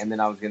say, and then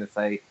I was going to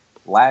say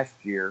last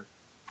year,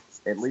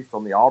 at least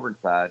on the Auburn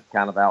side,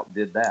 kind of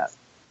outdid that,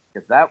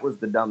 because that was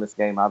the dumbest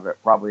game I've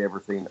probably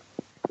ever seen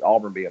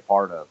Auburn be a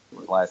part of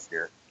last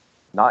year.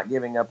 Not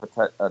giving up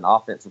an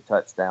offensive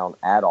touchdown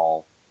at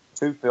all,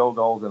 2 field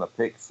goals and a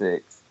pick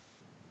six,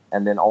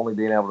 and then only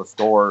being able to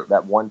score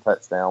that one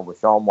touchdown with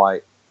Sean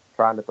White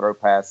trying to throw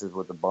passes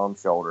with a bum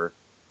shoulder.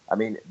 I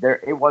mean,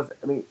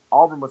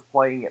 Auburn was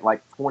playing at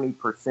like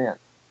 20%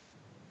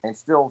 and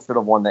still should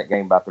have won that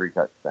game by 3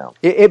 touchdowns.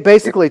 It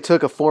basically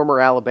took a former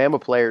Alabama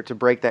player to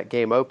break that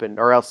game open,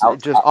 or else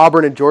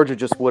Auburn and Georgia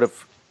just would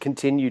have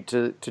continued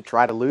to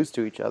try to lose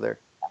to each other.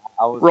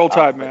 Roll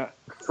Tide, Matt.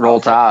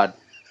 Roll Tide.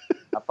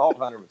 I thought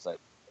Hunter would say.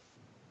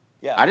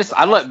 Yeah,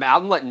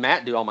 I'm letting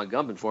Matt do all my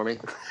gumping for me.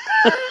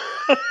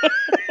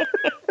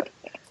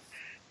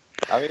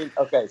 I mean,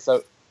 okay,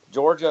 so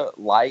Georgia,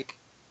 like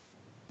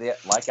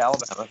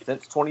Alabama,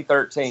 since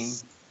 2013,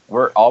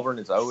 Auburn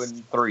is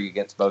 0-3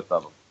 against both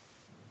of them.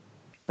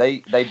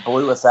 They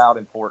blew us out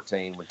in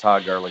 14 when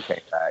Todd Gurley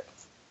came back.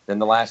 Then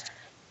the last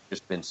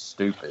just been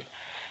stupid.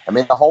 I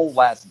mean, the whole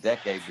last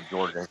decade with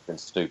Georgia has been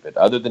stupid.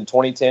 Other than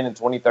 2010 and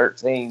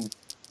 2013,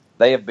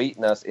 they have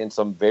beaten us in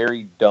some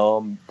very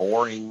dumb,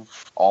 boring,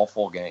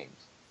 awful games.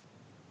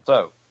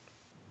 So,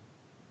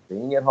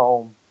 being at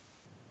home,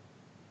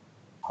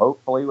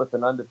 hopefully with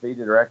an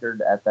undefeated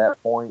record at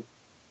that point,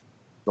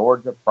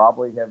 Georgia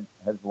probably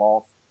has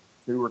lost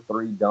 2 or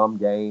 3 dumb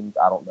games.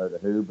 I don't know to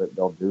who, but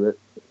they'll do it.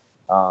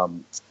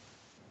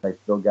 They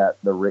still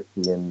got the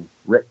Rick-tian,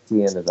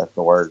 if that's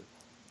the word,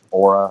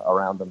 aura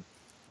around them.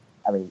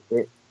 I mean,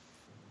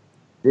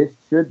 this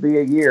should be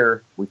a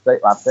year.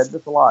 I've said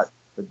this a lot,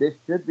 but this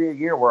should be a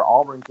year where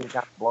Auburn can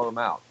kind of blow them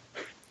out.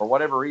 For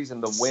whatever reason,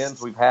 the wins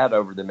we've had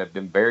over them have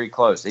been very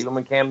close. Even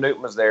when Cam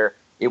Newton was there,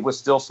 it was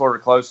still sort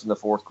of close in the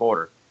fourth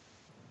quarter.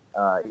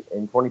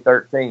 In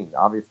 2013,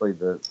 obviously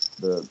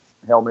the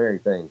Hail Mary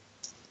thing.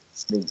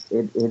 I mean,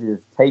 it has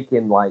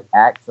taken like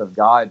acts of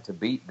God to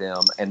beat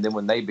them, and then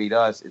when they beat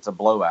us, it's a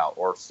blowout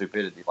or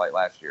stupidity like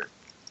last year.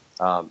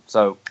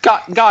 So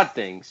God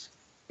things.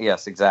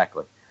 Yes,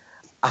 exactly.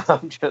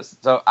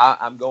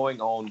 I'm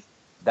going on.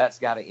 That's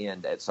got to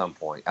end at some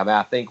point. I mean,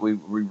 I think we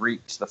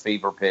reached the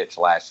fever pitch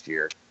last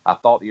year. I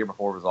thought the year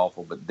before was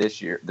awful, but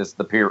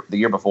the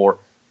year before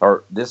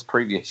or this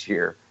previous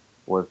year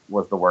was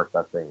the worst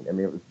I've seen. I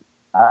mean, it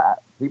was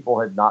people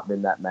had not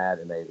been that mad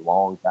in a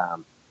long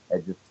time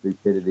at just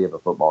stupidity of a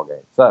football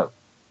game. So,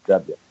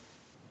 W.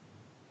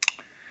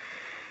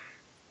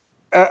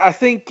 I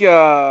think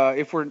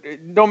if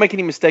don't make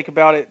any mistake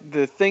about it,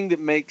 the thing that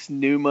makes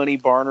new money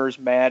Barners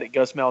mad at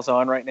Gus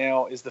Malzahn right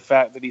now is the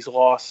fact that he's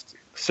lost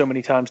so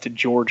many times to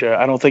Georgia.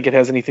 I don't think it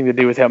has anything to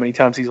do with how many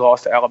times he's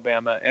lost to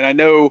Alabama. And I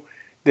know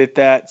that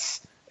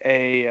that's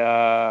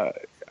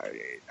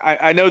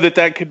I know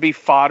that could be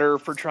fodder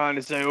for trying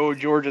to say, oh,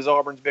 Georgia's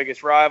Auburn's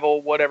biggest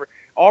rival, whatever.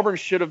 Auburn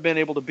should have been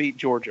able to beat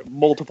Georgia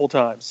multiple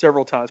times,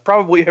 several times,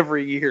 probably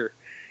every year.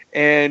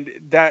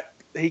 And that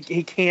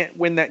he can't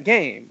win that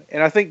game.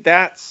 And I think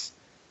that's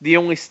the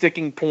only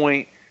sticking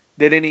point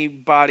that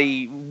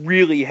anybody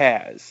really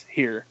has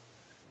here.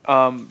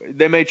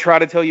 They may try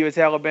to tell you it's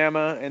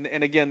Alabama, and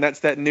again,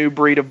 that's that new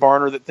breed of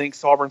Barner that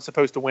thinks Auburn's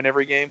supposed to win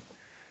every game.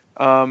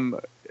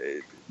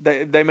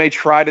 They may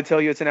try to tell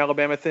you it's an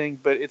Alabama thing,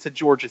 but it's a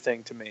Georgia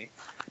thing to me.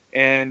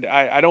 And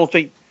I don't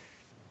think,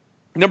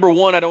 number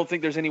one, I don't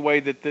think there's any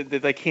way that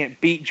they can't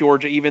beat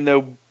Georgia, even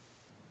though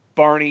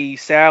Barney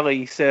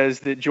Sally says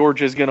that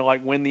Georgia is going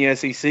to win the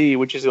SEC,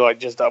 which is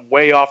just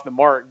way off the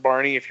mark,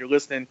 Barney, if you're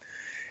listening.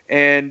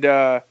 And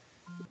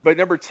but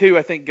number two,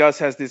 I think Gus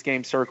has this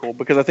game circled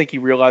because I think he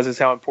realizes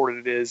how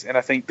important it is, and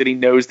I think that he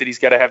knows that he's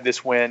got to have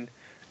this win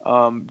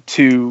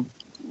to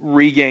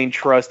regain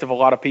trust of a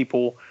lot of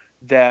people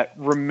that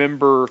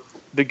remember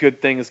the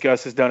good things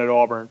Gus has done at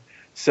Auburn.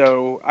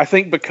 So I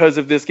think because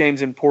of this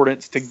game's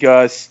importance to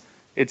Gus,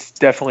 it's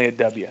definitely a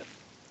W.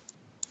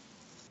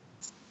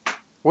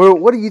 Well,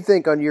 what do you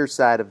think on your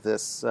side of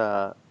this,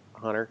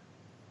 Hunter?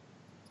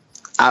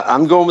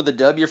 I'm going with the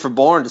W for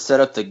Bourne to set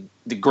up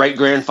the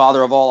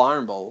great-grandfather of all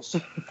Iron Bowls.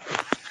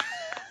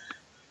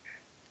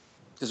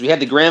 Because we had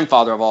the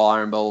grandfather of all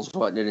Iron Bowls,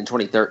 wasn't it, in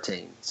 2013?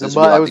 It was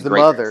the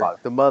mother.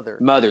 The mother.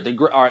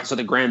 All right, so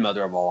the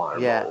grandmother of all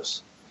Iron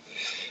Bowls.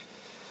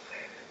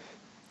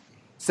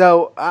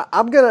 So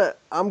I'm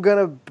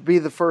gonna be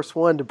the first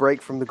one to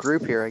break from the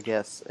group here, I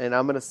guess, and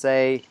I'm gonna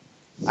say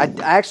I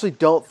actually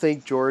don't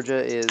think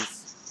Georgia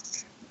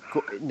is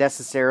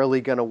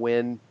necessarily gonna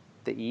win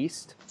the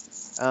East,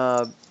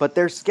 but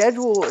their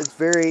schedule is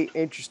very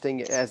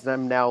interesting as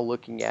I'm now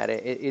looking at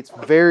it. It's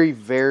very,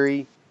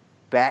 very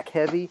back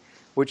heavy,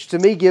 which to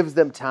me gives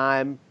them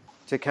time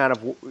to kind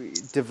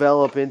of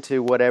develop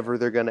into whatever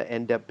they're going to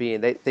end up being.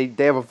 They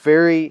have a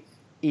very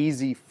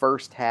easy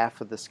first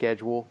half of the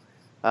schedule.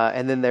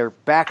 And then they're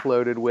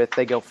backloaded with,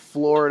 they go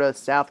Florida,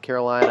 South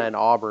Carolina, and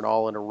Auburn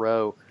all in a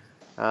row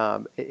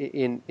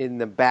in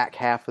the back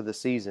half of the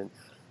season.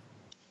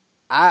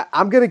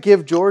 I'm going to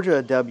give Georgia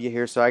a W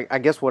here, so I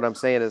guess what I'm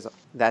saying is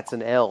that's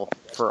an L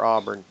for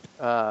Auburn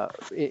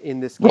in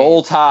this game.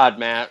 Roll Tide,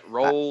 Matt.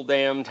 Roll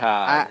damn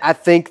Tide. I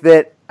think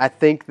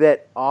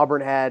that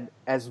Auburn had,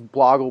 as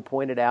Bloggle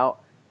pointed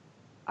out,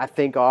 I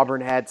think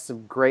Auburn had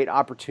some great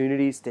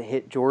opportunities to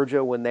hit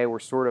Georgia when they were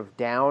sort of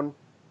down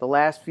the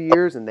last few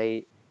years, and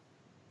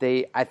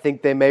I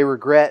think they may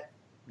regret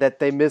that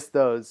they missed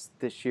those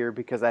this year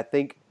because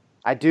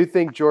I do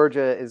think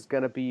Georgia is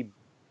going to be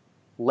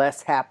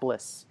less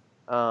hapless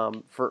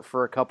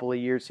for a couple of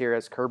years here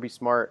as Kirby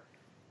Smart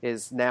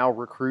is now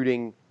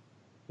recruiting,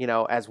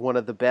 as one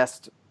of the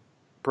best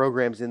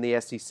programs in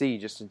the SEC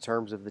just in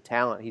terms of the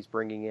talent he's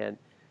bringing in.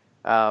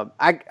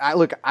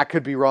 I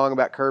could be wrong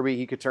about Kirby.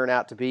 He could turn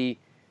out to be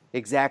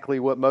exactly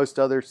what most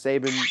other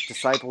Saban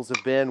disciples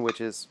have been,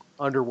 which is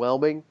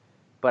underwhelming.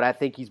 But I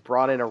think he's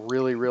brought in a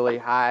really, really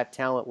high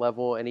talent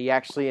level, and he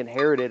actually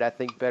inherited, I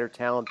think, better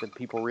talent than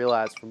people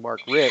realize from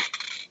Mark Richt.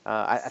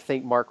 I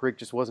think Mark Richt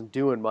just wasn't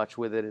doing much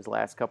with it his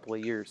last couple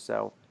of years.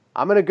 So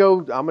I'm gonna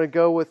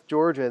go with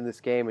Georgia in this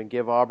game and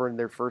give Auburn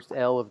their first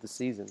L of the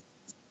season.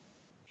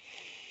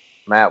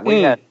 Matt,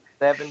 we had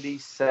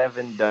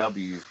 77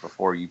 W's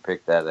before you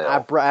picked that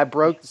L. I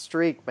broke the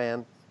streak,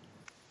 man.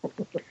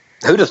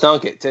 Who'd have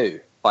thunk it, too?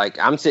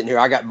 I'm sitting here,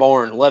 I got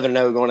Bourne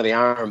 11-0 going to the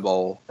Iron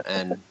Bowl,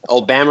 and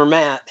old Bammer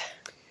Matt.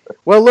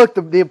 Well, look,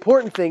 the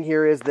important thing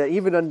here is that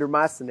even under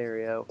my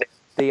scenario,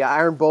 the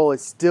Iron Bowl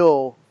is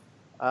still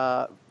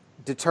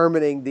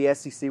determining the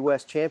SEC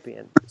West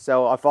champion.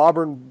 So if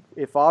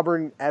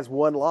Auburn has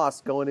one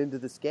loss going into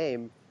this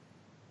game,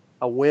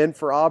 a win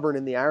for Auburn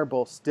in the Iron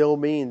Bowl still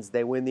means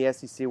they win the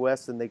SEC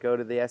West and they go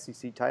to the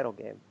SEC title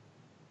game.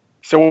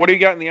 So what do you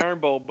got in the Iron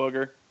Bowl,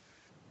 Booger?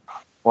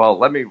 Well,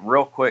 let me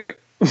real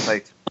quick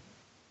say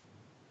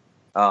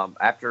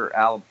after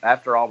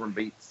Auburn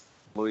beats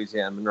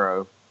Louisiana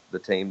Monroe, the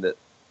team that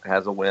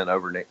has a win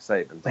over Nick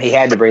Saban. He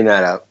had to bring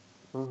that up.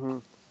 Mm-hmm.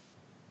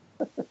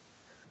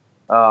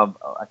 I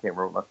can't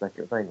remember what my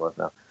second thing was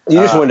now. You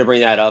just wanted to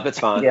bring that up. It's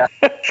fine. Yeah.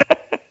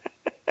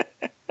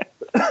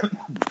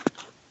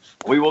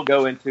 We will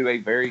go into a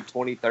very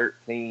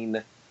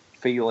 2013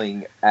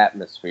 feeling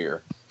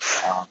atmosphere.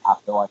 I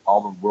feel like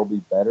Auburn will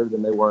be better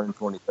than they were in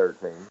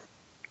 2013.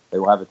 They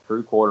will have a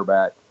true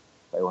quarterback.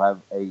 They will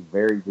have a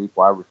very deep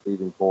wide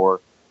receiving core.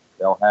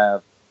 They'll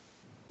have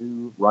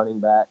two running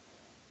backs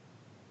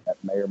that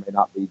may or may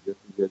not be just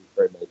as good as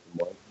Trey Mason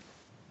was.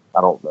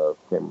 I don't know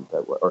if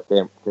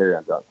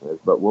Kerryon Johnson is,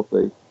 but we'll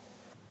see.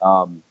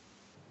 I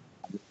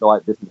just feel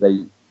like this is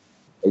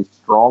a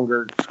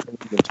stronger team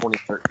than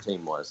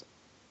 2013 was.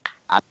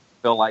 I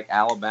feel like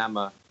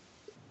Alabama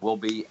will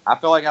be. I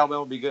feel like Alabama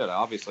will be good.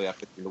 Obviously, I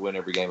picked them to win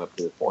every game up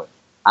to this point.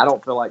 I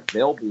don't feel like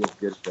they'll be as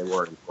good as they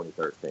were in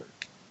 2013.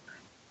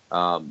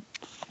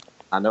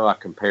 I know I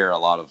compare a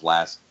lot of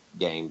last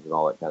games and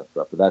all that kind of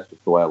stuff, but that's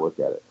just the way I look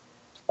at it.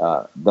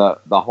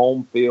 The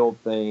home field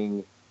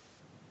thing,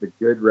 the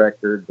good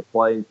record, the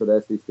playing for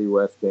the SEC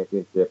West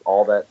Championship,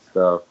 all that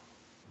stuff.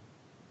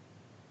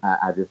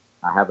 I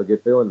have a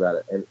good feeling about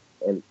it,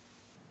 and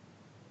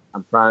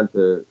I'm trying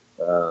to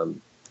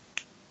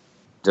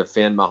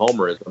defend my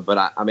homerism,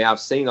 but I mean I've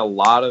seen a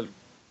lot of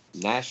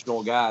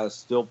national guys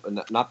still,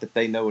 not that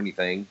they know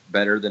anything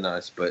better than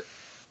us, but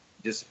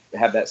just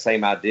have that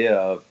same idea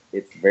of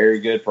it's very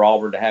good for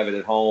Auburn to have it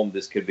at home.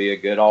 This could be a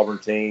good Auburn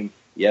team.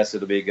 Yes,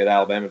 it'll be a good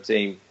Alabama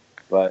team,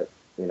 but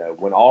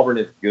when Auburn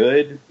is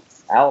good,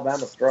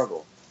 Alabama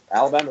struggles.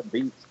 Alabama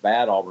beats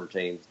bad Auburn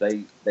teams.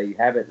 They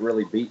haven't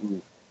really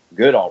beaten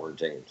good Auburn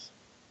teams.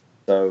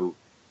 So,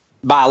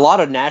 by a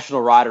lot of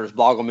national writers,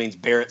 Boggle means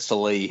Barrett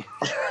Salee.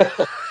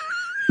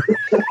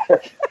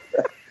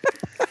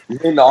 You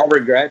mean the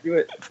Auburn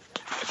graduate?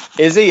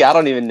 Is he? I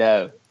don't even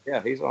know.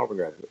 Yeah, he's an Auburn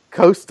graduate.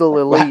 Coastal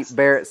elite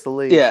Barrett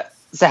Salee. Yeah.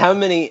 So how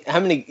many?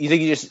 You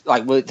think you just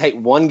will it take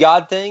one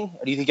God thing,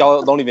 or do you think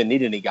y'all don't even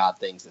need any God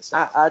things this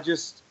time?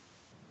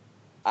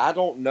 I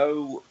don't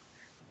know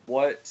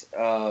what.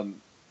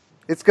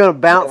 It's going to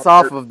bounce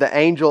off of the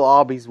Angel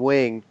Aubie's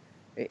wing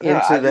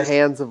into the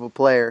hands of a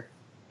player.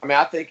 I mean,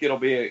 I think it'll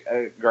be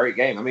a great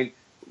game. I mean,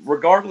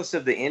 regardless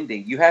of the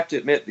ending, you have to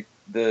admit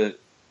the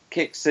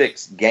kick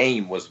six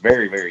game was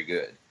very, very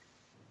good.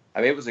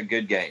 I mean, it was a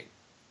good game.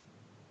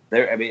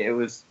 It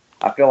was.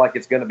 I feel like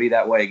it's going to be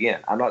that way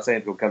again. I'm not saying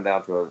it's going to come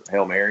down to a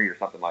Hail Mary or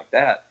something like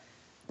that,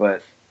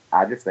 but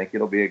I just think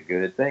it'll be a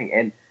good thing.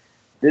 And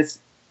this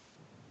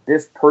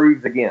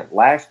proves again.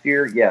 Last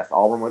year, yes,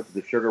 Auburn went to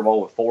the Sugar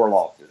Bowl with 4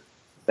 losses.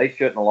 They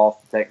shouldn't have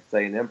lost to Texas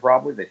A&M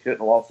probably. They shouldn't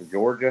have lost to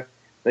Georgia.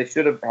 They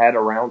should have had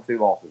around 2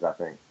 losses, I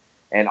think.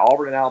 And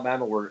Auburn and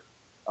Alabama were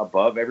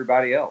above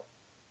everybody else.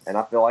 And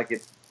I feel like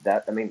it's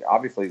that. I mean,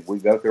 obviously, we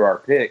go through our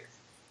picks.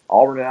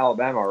 Auburn and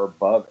Alabama are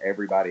above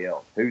everybody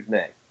else. Who's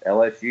next?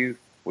 LSU.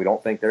 We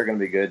don't think they're going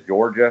to be good.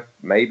 Georgia,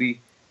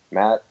 maybe.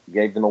 Matt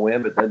gave them a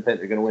win, but doesn't think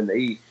they're going to win the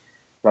East.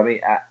 So, I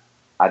mean,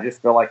 I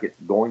just feel like it's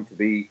going to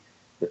be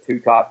the 2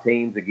 top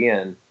teams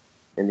again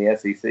in the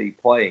SEC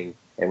playing.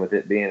 And with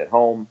it being at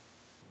home,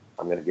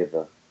 I'm going to give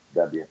the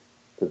W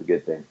to the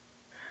good team.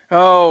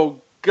 Oh,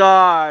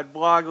 God,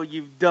 Boggle,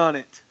 you've done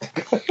it.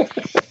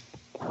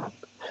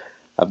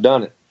 I've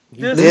done it.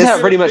 This is how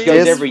it pretty much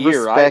goes every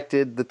year, right?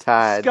 Respected the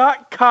Tide.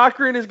 Scott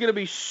Cochran is going to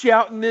be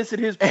shouting this at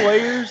his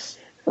players.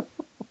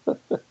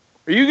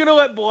 Are you going to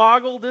let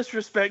Boggle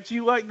disrespect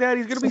you like that?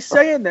 He's going to be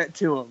saying that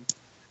to him.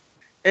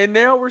 And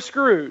now we're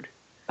screwed.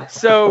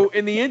 So,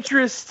 in the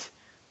interest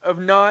of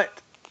not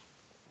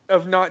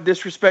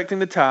disrespecting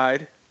the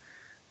Tide,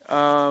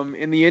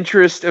 in the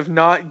interest of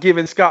not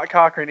giving Scott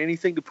Cochran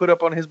anything to put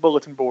up on his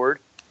bulletin board,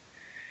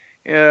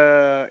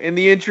 in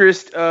the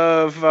interest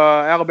of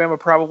Alabama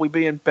probably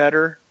being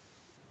better,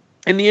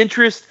 in the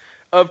interest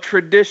of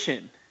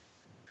tradition,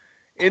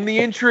 in the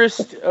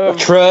interest of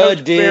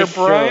Coach Bear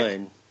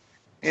Bryant,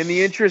 in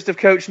the interest of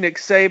Coach Nick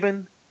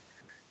Saban,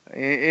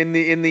 in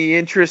the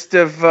interest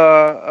of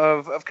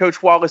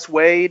Coach Wallace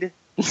Wade,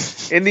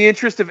 in the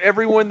interest of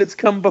everyone that's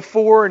come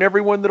before and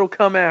everyone that'll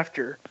come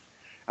after,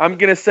 I'm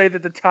going to say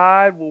that the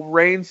Tide will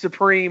reign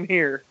supreme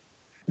here,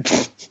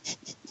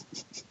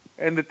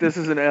 and that this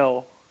is an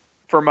L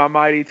for my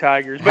mighty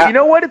Tigers. But you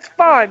know what? It's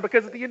fine,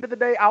 because at the end of the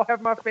day, I'll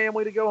have my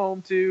family to go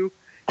home to,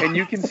 and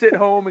you can sit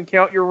home and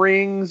count your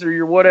rings or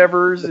your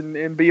whatevers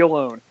and be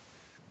alone.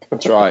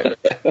 That's right.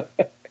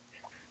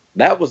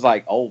 That was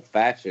like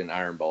old-fashioned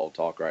Iron Bowl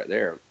talk right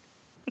there.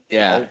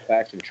 Yeah.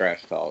 Old-fashioned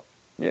trash talk.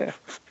 Yeah.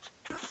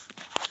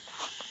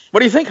 What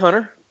do you think,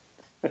 Hunter?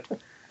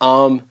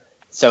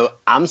 So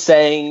I'm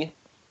saying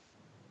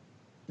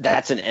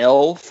that's an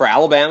L for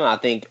Alabama. I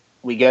think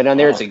we go down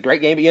there. It's a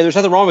great game. But yeah, there's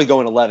nothing wrong with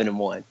going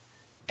 11-1.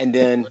 And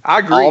then I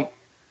agree.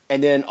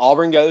 And then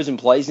Auburn goes and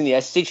plays in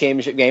the SEC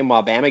championship game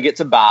while Bama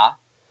gets a bye.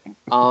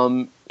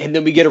 And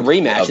then we get a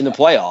rematch in the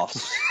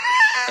playoffs.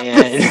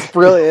 And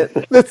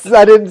Brilliant.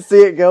 I didn't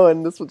see it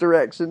going this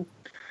direction.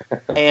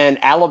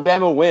 And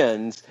Alabama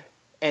wins.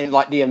 And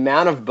like the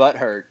amount of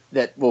butthurt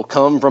that will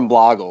come from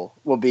Bloggle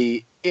will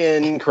be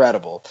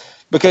incredible.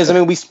 Because, I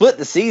mean, we split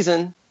the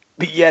season,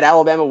 but yet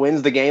Alabama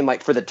wins the game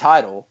like for the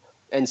title.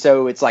 And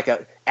so it's like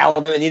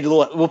Alabama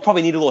we'll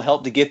probably need a little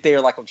help to get there,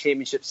 like on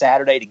Championship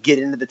Saturday, to get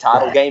into the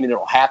title game, and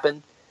it'll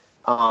happen.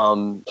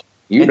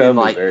 You know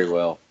me very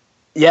well.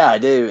 Yeah, I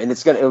do, and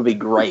it'll be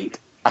great.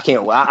 I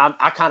can't.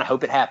 I kind of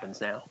hope it happens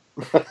now.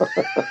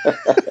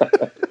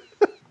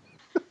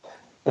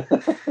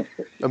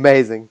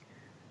 Amazing.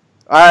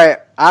 All right,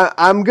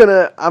 I'm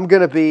gonna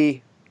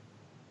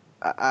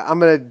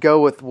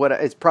go with what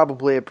is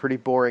probably a pretty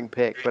boring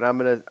pick, but I'm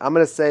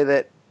gonna say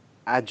that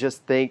I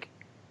just think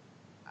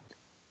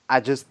I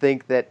just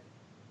think that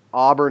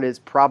Auburn is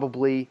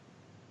probably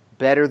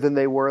better than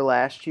they were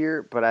last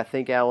year, but I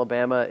think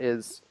Alabama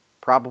is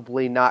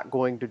probably not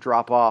going to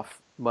drop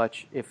off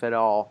much, if at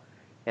all.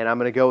 And I'm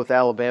going to go with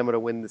Alabama to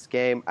win this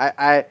game.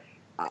 I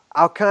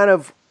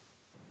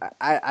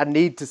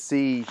need to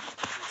see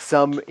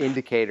some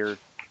indicator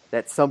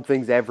that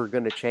something's ever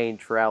going to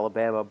change for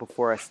Alabama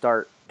before I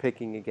start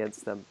picking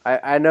against them.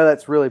 I know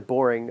that's really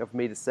boring of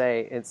me to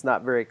say, and it's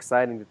not very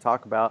exciting to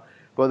talk about,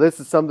 but this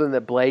is something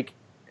that Blake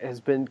has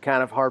been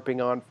kind of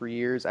harping on for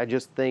years. I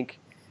just think,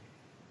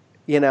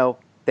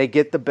 they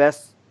get the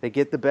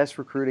best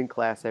recruiting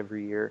class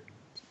every year.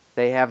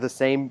 They have the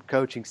same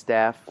coaching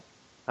staff.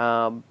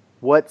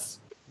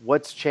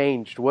 What's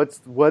changed? What's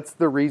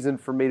the reason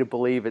for me to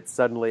believe it's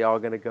suddenly all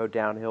going to go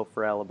downhill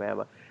for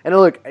Alabama? And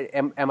look,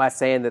 am I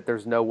saying that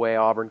there's no way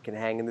Auburn can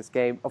hang in this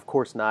game? Of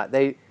course not.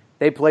 They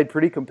played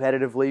pretty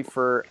competitively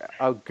for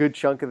a good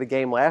chunk of the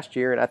game last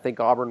year, and I think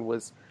Auburn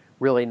was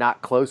really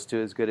not close to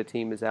as good a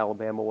team as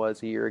Alabama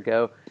was a year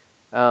ago.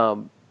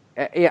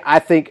 I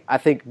think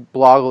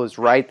Bloggle is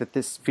right that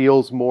this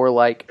feels more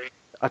like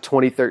a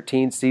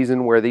 2013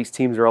 season where these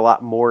teams are a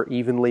lot more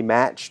evenly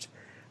matched.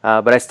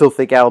 But I still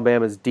think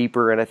Alabama's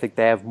deeper, and I think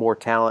they have more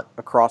talent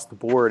across the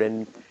board.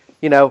 And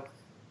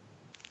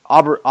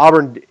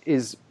Auburn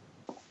is,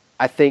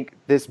 I think,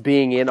 this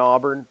being in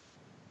Auburn,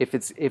 if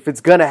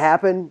it's going to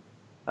happen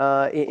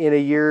in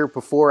a year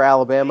before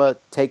Alabama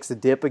takes a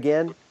dip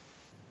again,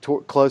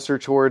 closer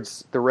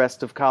towards the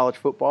rest of college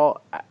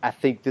football, I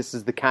think this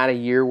is the kind of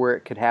year where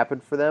it could happen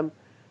for them.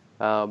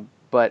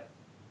 But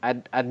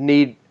I'd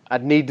need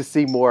to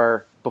see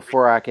more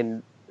before I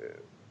can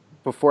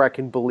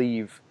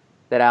believe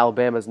that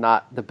Alabama's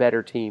not the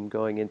better team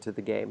going into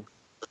the game.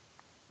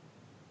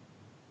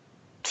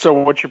 So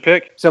what's your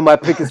pick? So my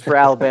pick is for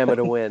Alabama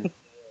to win.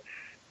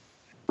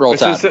 Roll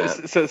Tide.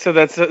 So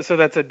that's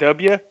a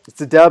W?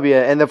 It's a W,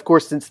 and of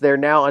course, since they're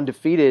now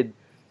undefeated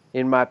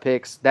in my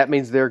picks, that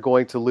means they're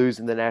going to lose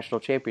in the national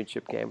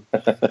championship game.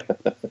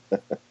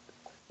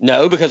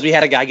 No, because we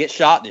had a guy get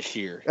shot this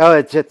year. Oh,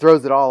 it just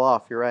throws it all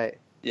off. You're right.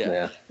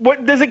 Yeah.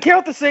 What does it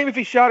count the same if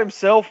he shot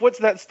himself? What's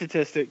that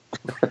statistic?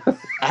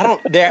 I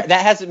don't. That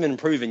hasn't been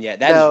proven yet.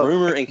 That is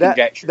rumor and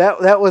conjecture.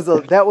 That was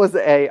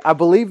a. I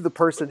believe the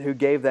person who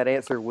gave that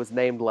answer was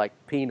named like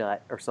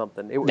Peanut or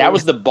something. That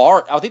was the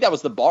bar. I think that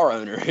was the bar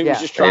owner who was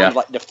just trying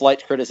to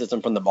deflect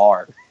criticism from the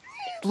bar.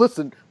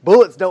 Listen,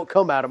 bullets don't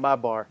come out of my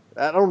bar.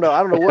 I don't know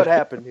what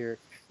happened here.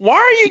 Why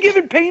are you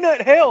giving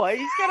Peanut hell?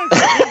 He's got a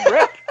good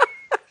rep.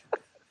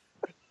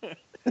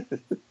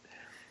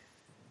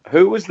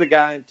 Who was the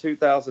guy in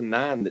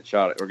 2009 that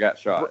shot it or got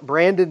shot?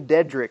 Brandon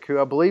Dedrick, who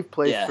I believe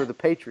plays for the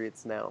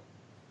Patriots now.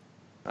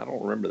 I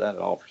don't remember that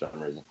at all for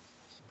some reason.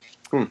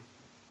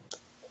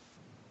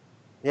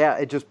 Yeah,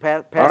 it just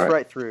passed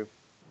right through.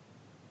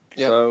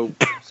 Yep.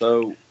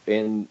 So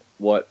in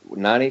what,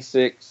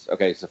 96?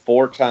 Okay, so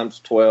 4 times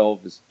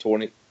 12 is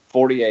 20.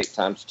 48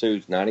 times 2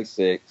 is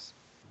 96.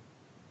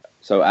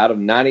 So out of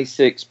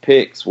 96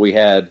 picks, we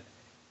had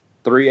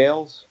 3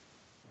 L's.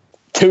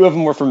 2 of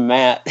them were from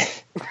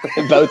Matt,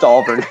 both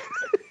Auburn.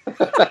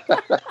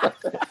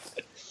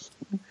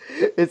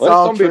 It's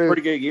all going to be a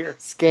pretty good year.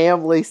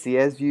 Scam Lacey,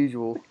 as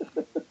usual.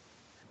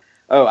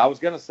 Oh, I was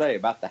going to say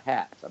about the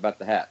hat.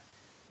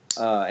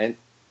 And,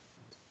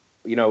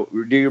 do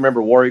you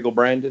remember War Eagle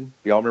Brandon?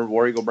 Do y'all remember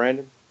War Eagle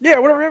Brandon? Yeah,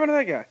 whatever happened to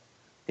that guy?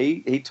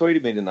 He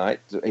tweeted me tonight.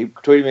 He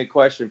tweeted me a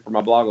question for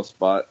my bloggle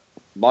spot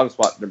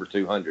number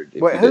 200.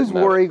 Wait, who's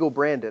War Eagle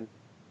Brandon?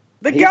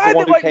 He's guy the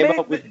one that who came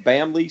up with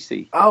Bam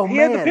Lacey. Oh, he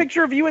man. had the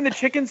picture of you in the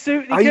chicken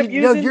suit he kept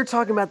using? No, you're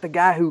talking about the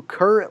guy who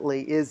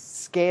currently is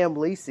Scam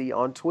Lacey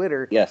on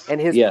Twitter. Yes. And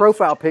his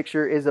profile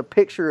picture is a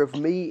picture of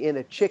me in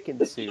a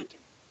chicken suit.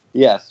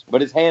 Yes,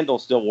 but his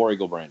handle's still War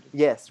Eagle Brandon.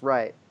 Yes,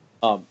 right.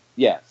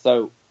 Yeah,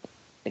 so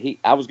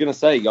I was going to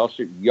say,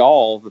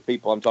 y'all, the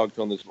people I'm talking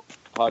to on this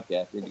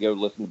podcast, need to go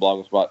listen to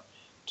Bloggle Spot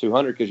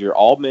 200 because you're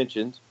all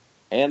mentioned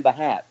and the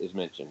hat is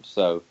mentioned.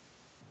 So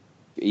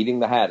eating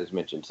the hat is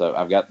mentioned. So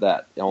I've got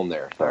that on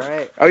there. So. All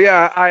right. Oh,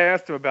 yeah, I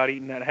asked him about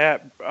eating that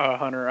hat,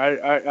 Hunter.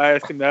 I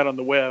asked him that on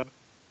the web.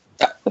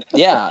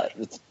 Yeah.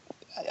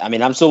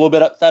 I'm still a little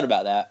bit upset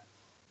about that.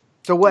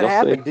 So what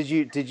happened? Did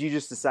you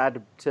just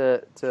decide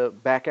to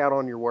back out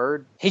on your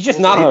word? He's just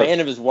not a man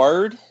of his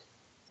word.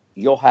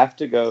 You'll have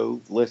to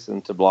go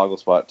listen to Bloggle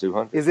Spot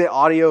 200. Is it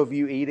audio of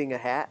you eating a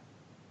hat?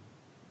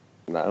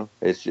 No,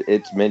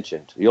 it's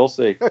mentioned. You'll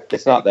see. Okay.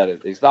 It's not that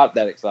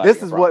exciting.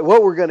 This is what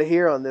we're going to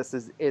hear on this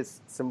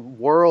is some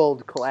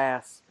world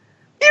class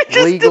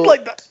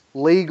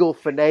legal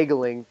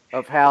finagling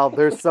of how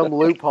there's some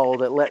loophole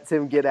that lets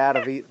him get out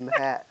of eating the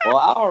hat. Well,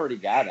 I already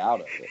got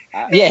out of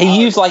it.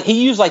 He used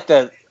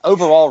the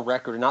overall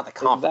record, not the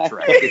conference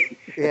record.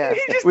 Yeah,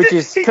 which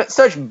is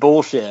such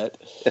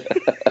bullshit.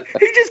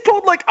 He just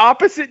pulled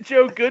opposite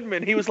Joe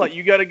Goodman. He was like,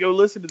 "You got to go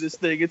listen to this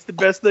thing. It's the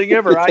best thing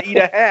ever. I eat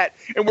a hat."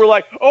 And we're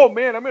like, "Oh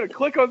man, I'm going to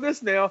click on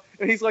this now."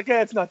 And he's like,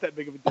 "Yeah, it's not that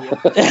big of a deal."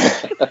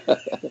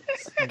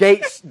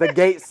 The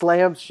gate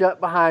slams shut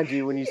behind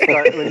you when you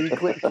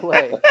click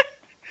play.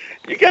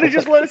 You got to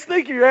just let us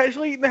think you're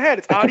actually eating the hat.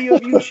 It's audio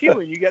of you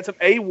chewing. You got some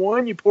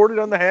A1. You poured it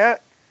on the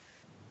hat.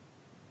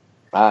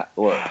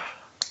 Look,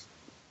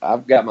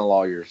 I've got my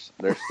lawyers.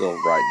 They're still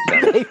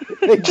writing.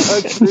 They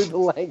dug through the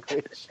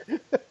language.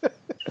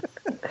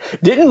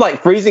 Didn't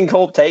like freezing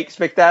cold takes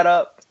pick that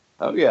up?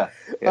 Oh yeah.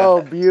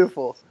 Oh,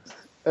 beautiful.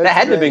 That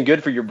had to have been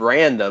good for your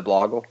brand, though,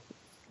 Bloggle.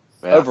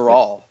 Yeah,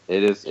 Overall,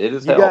 it is. It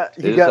is. You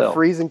got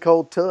freezing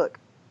cold took.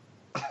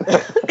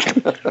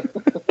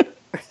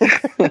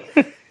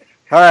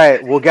 All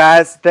right, well,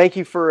 guys, thank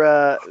you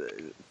for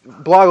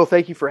Bloggle.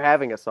 Thank you for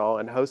having us all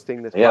and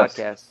hosting this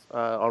podcast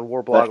on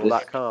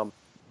warbloggle.com.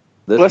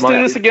 Let's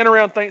do this again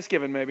around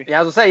Thanksgiving, maybe.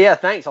 Yeah, I was gonna say,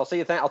 thanks. I'll see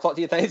you. I'll talk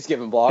to you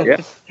Thanksgiving, Blog.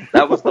 Yeah,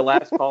 that was the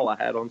last call I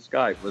had on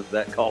Skype. Was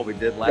that call we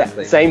did last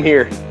week? Same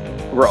here.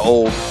 We're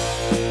old.